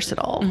so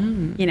versatile.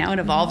 You know, it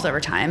evolves over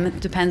time. It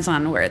depends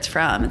on where it's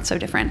from. It's so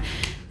different.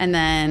 And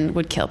then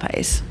would kill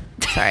Pais.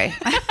 Sorry.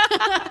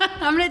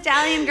 I'm an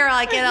Italian girl.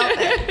 I can't help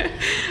it.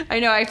 I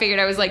know. I figured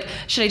I was like,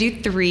 should I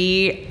do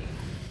 3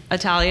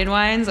 Italian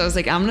wines? I was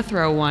like, I'm going to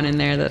throw one in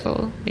there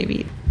that'll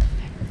maybe.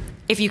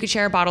 If you could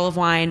share a bottle of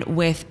wine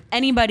with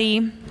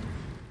anybody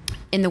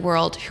in the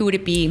world, who would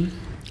it be?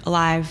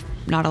 Alive,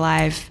 not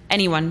alive,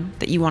 anyone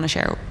that you want to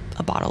share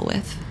a bottle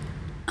with?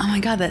 Oh my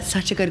God, that's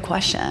such a good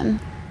question.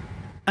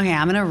 Okay,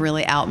 I'm gonna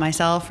really out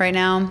myself right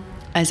now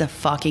as a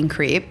fucking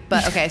creep.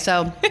 But okay,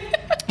 so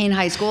in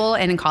high school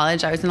and in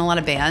college, I was in a lot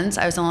of bands.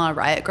 I was in a lot of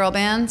Riot Girl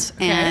bands.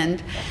 Okay.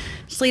 And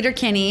Sleater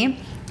Kinney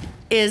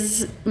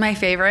is my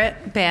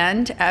favorite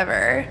band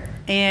ever.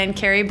 And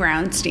Carrie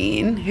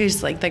Brownstein,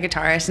 who's like the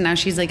guitarist, and now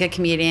she's like a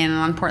comedian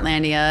on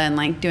Portlandia and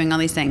like doing all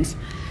these things.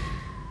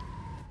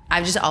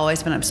 I've just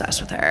always been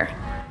obsessed with her.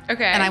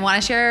 Okay. And I want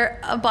to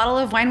share a bottle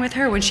of wine with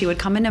her. When she would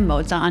come into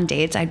Moza on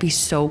dates, I'd be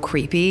so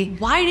creepy.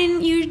 Why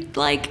didn't you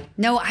like...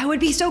 No, I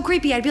would be so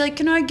creepy. I'd be like,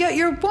 can I get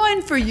your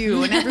wine for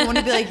you? And everyone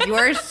would be like,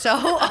 you're so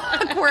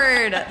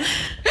awkward.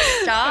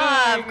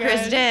 Stop,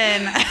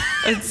 Kristin.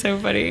 It's so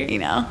funny. You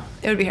know,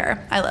 it would be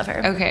her. I love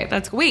her. Okay,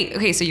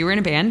 okay, so you were in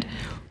a band?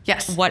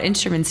 Yes. What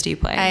instruments do you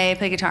play? I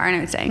play guitar and I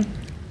would sing.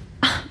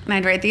 And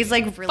I'd write these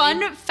like really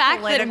fun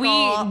fact political...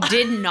 that we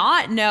did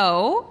not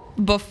know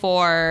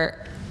before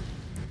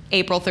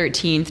April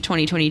 13th,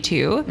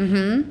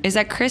 2022, is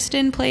that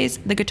Kristin plays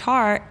the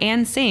guitar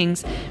and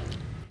sings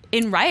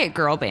in Riot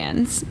Girl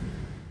bands.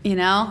 You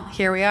know,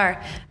 here we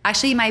are.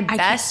 Actually, my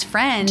best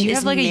friend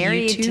is like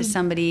married to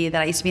somebody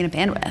that I used to be in a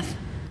band with.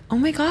 Oh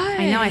my God.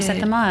 I know, I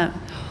set them up.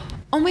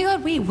 Oh my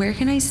God, wait, where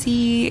can I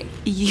see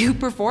you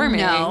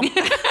performing? No.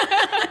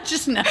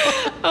 Just no.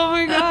 Oh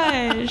my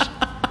gosh.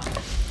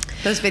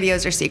 Those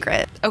videos are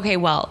secret. Okay,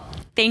 well,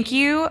 thank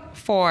you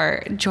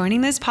for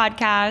joining this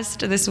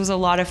podcast. This was a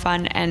lot of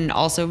fun and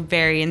also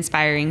very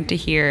inspiring to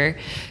hear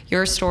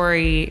your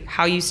story,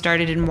 how you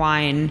started in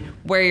wine,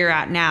 where you're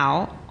at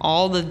now,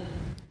 all the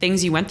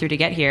things you went through to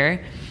get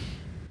here,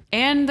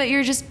 and that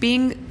you're just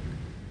being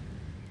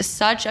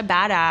such a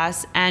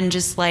badass and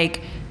just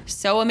like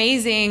so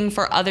amazing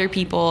for other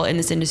people in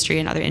this industry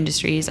and other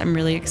industries. I'm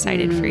really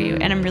excited for you,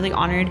 and I'm really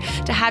honored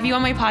to have you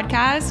on my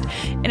podcast,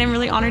 and I'm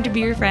really honored to be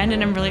your friend,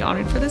 and I'm really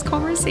honored for this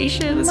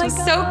conversation. This was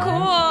so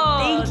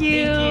cool. Thank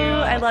you.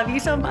 I love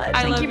you so much.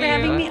 Thank you for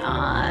having me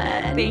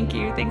on. Thank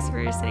you. Thanks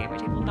for sitting at my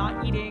table,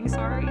 not eating.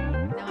 Sorry.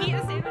 Eat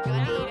a sandwich. I'm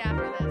gonna eat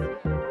after this.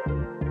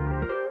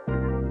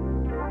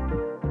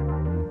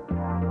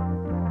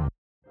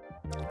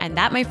 And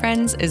that, my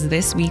friends, is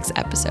this week's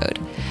episode.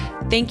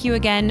 Thank you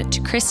again to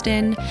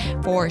Kristin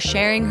for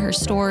sharing her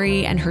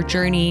story and her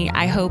journey.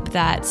 I hope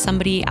that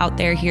somebody out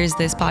there hears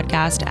this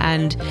podcast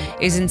and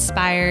is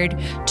inspired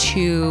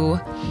to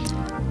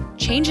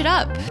change it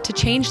up, to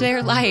change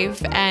their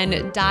life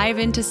and dive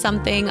into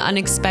something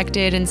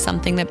unexpected and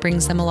something that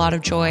brings them a lot of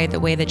joy the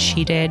way that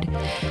she did.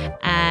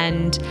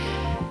 And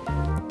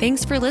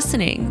thanks for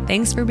listening.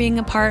 Thanks for being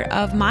a part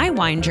of my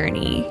wine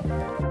journey.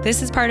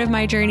 This is part of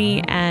my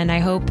journey, and I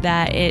hope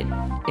that it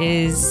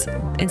is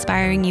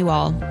inspiring you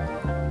all.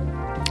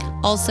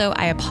 Also,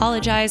 I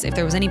apologize if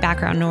there was any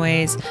background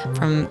noise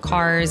from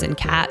cars and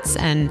cats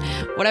and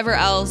whatever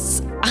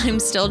else. I'm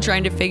still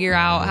trying to figure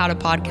out how to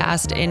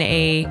podcast in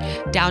a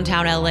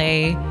downtown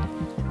LA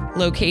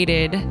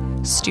located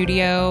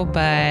studio,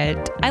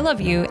 but I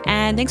love you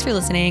and thanks for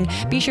listening.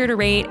 Be sure to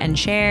rate and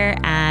share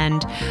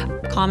and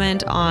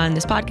comment on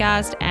this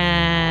podcast,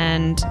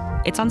 and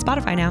it's on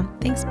Spotify now.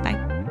 Thanks.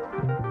 Bye.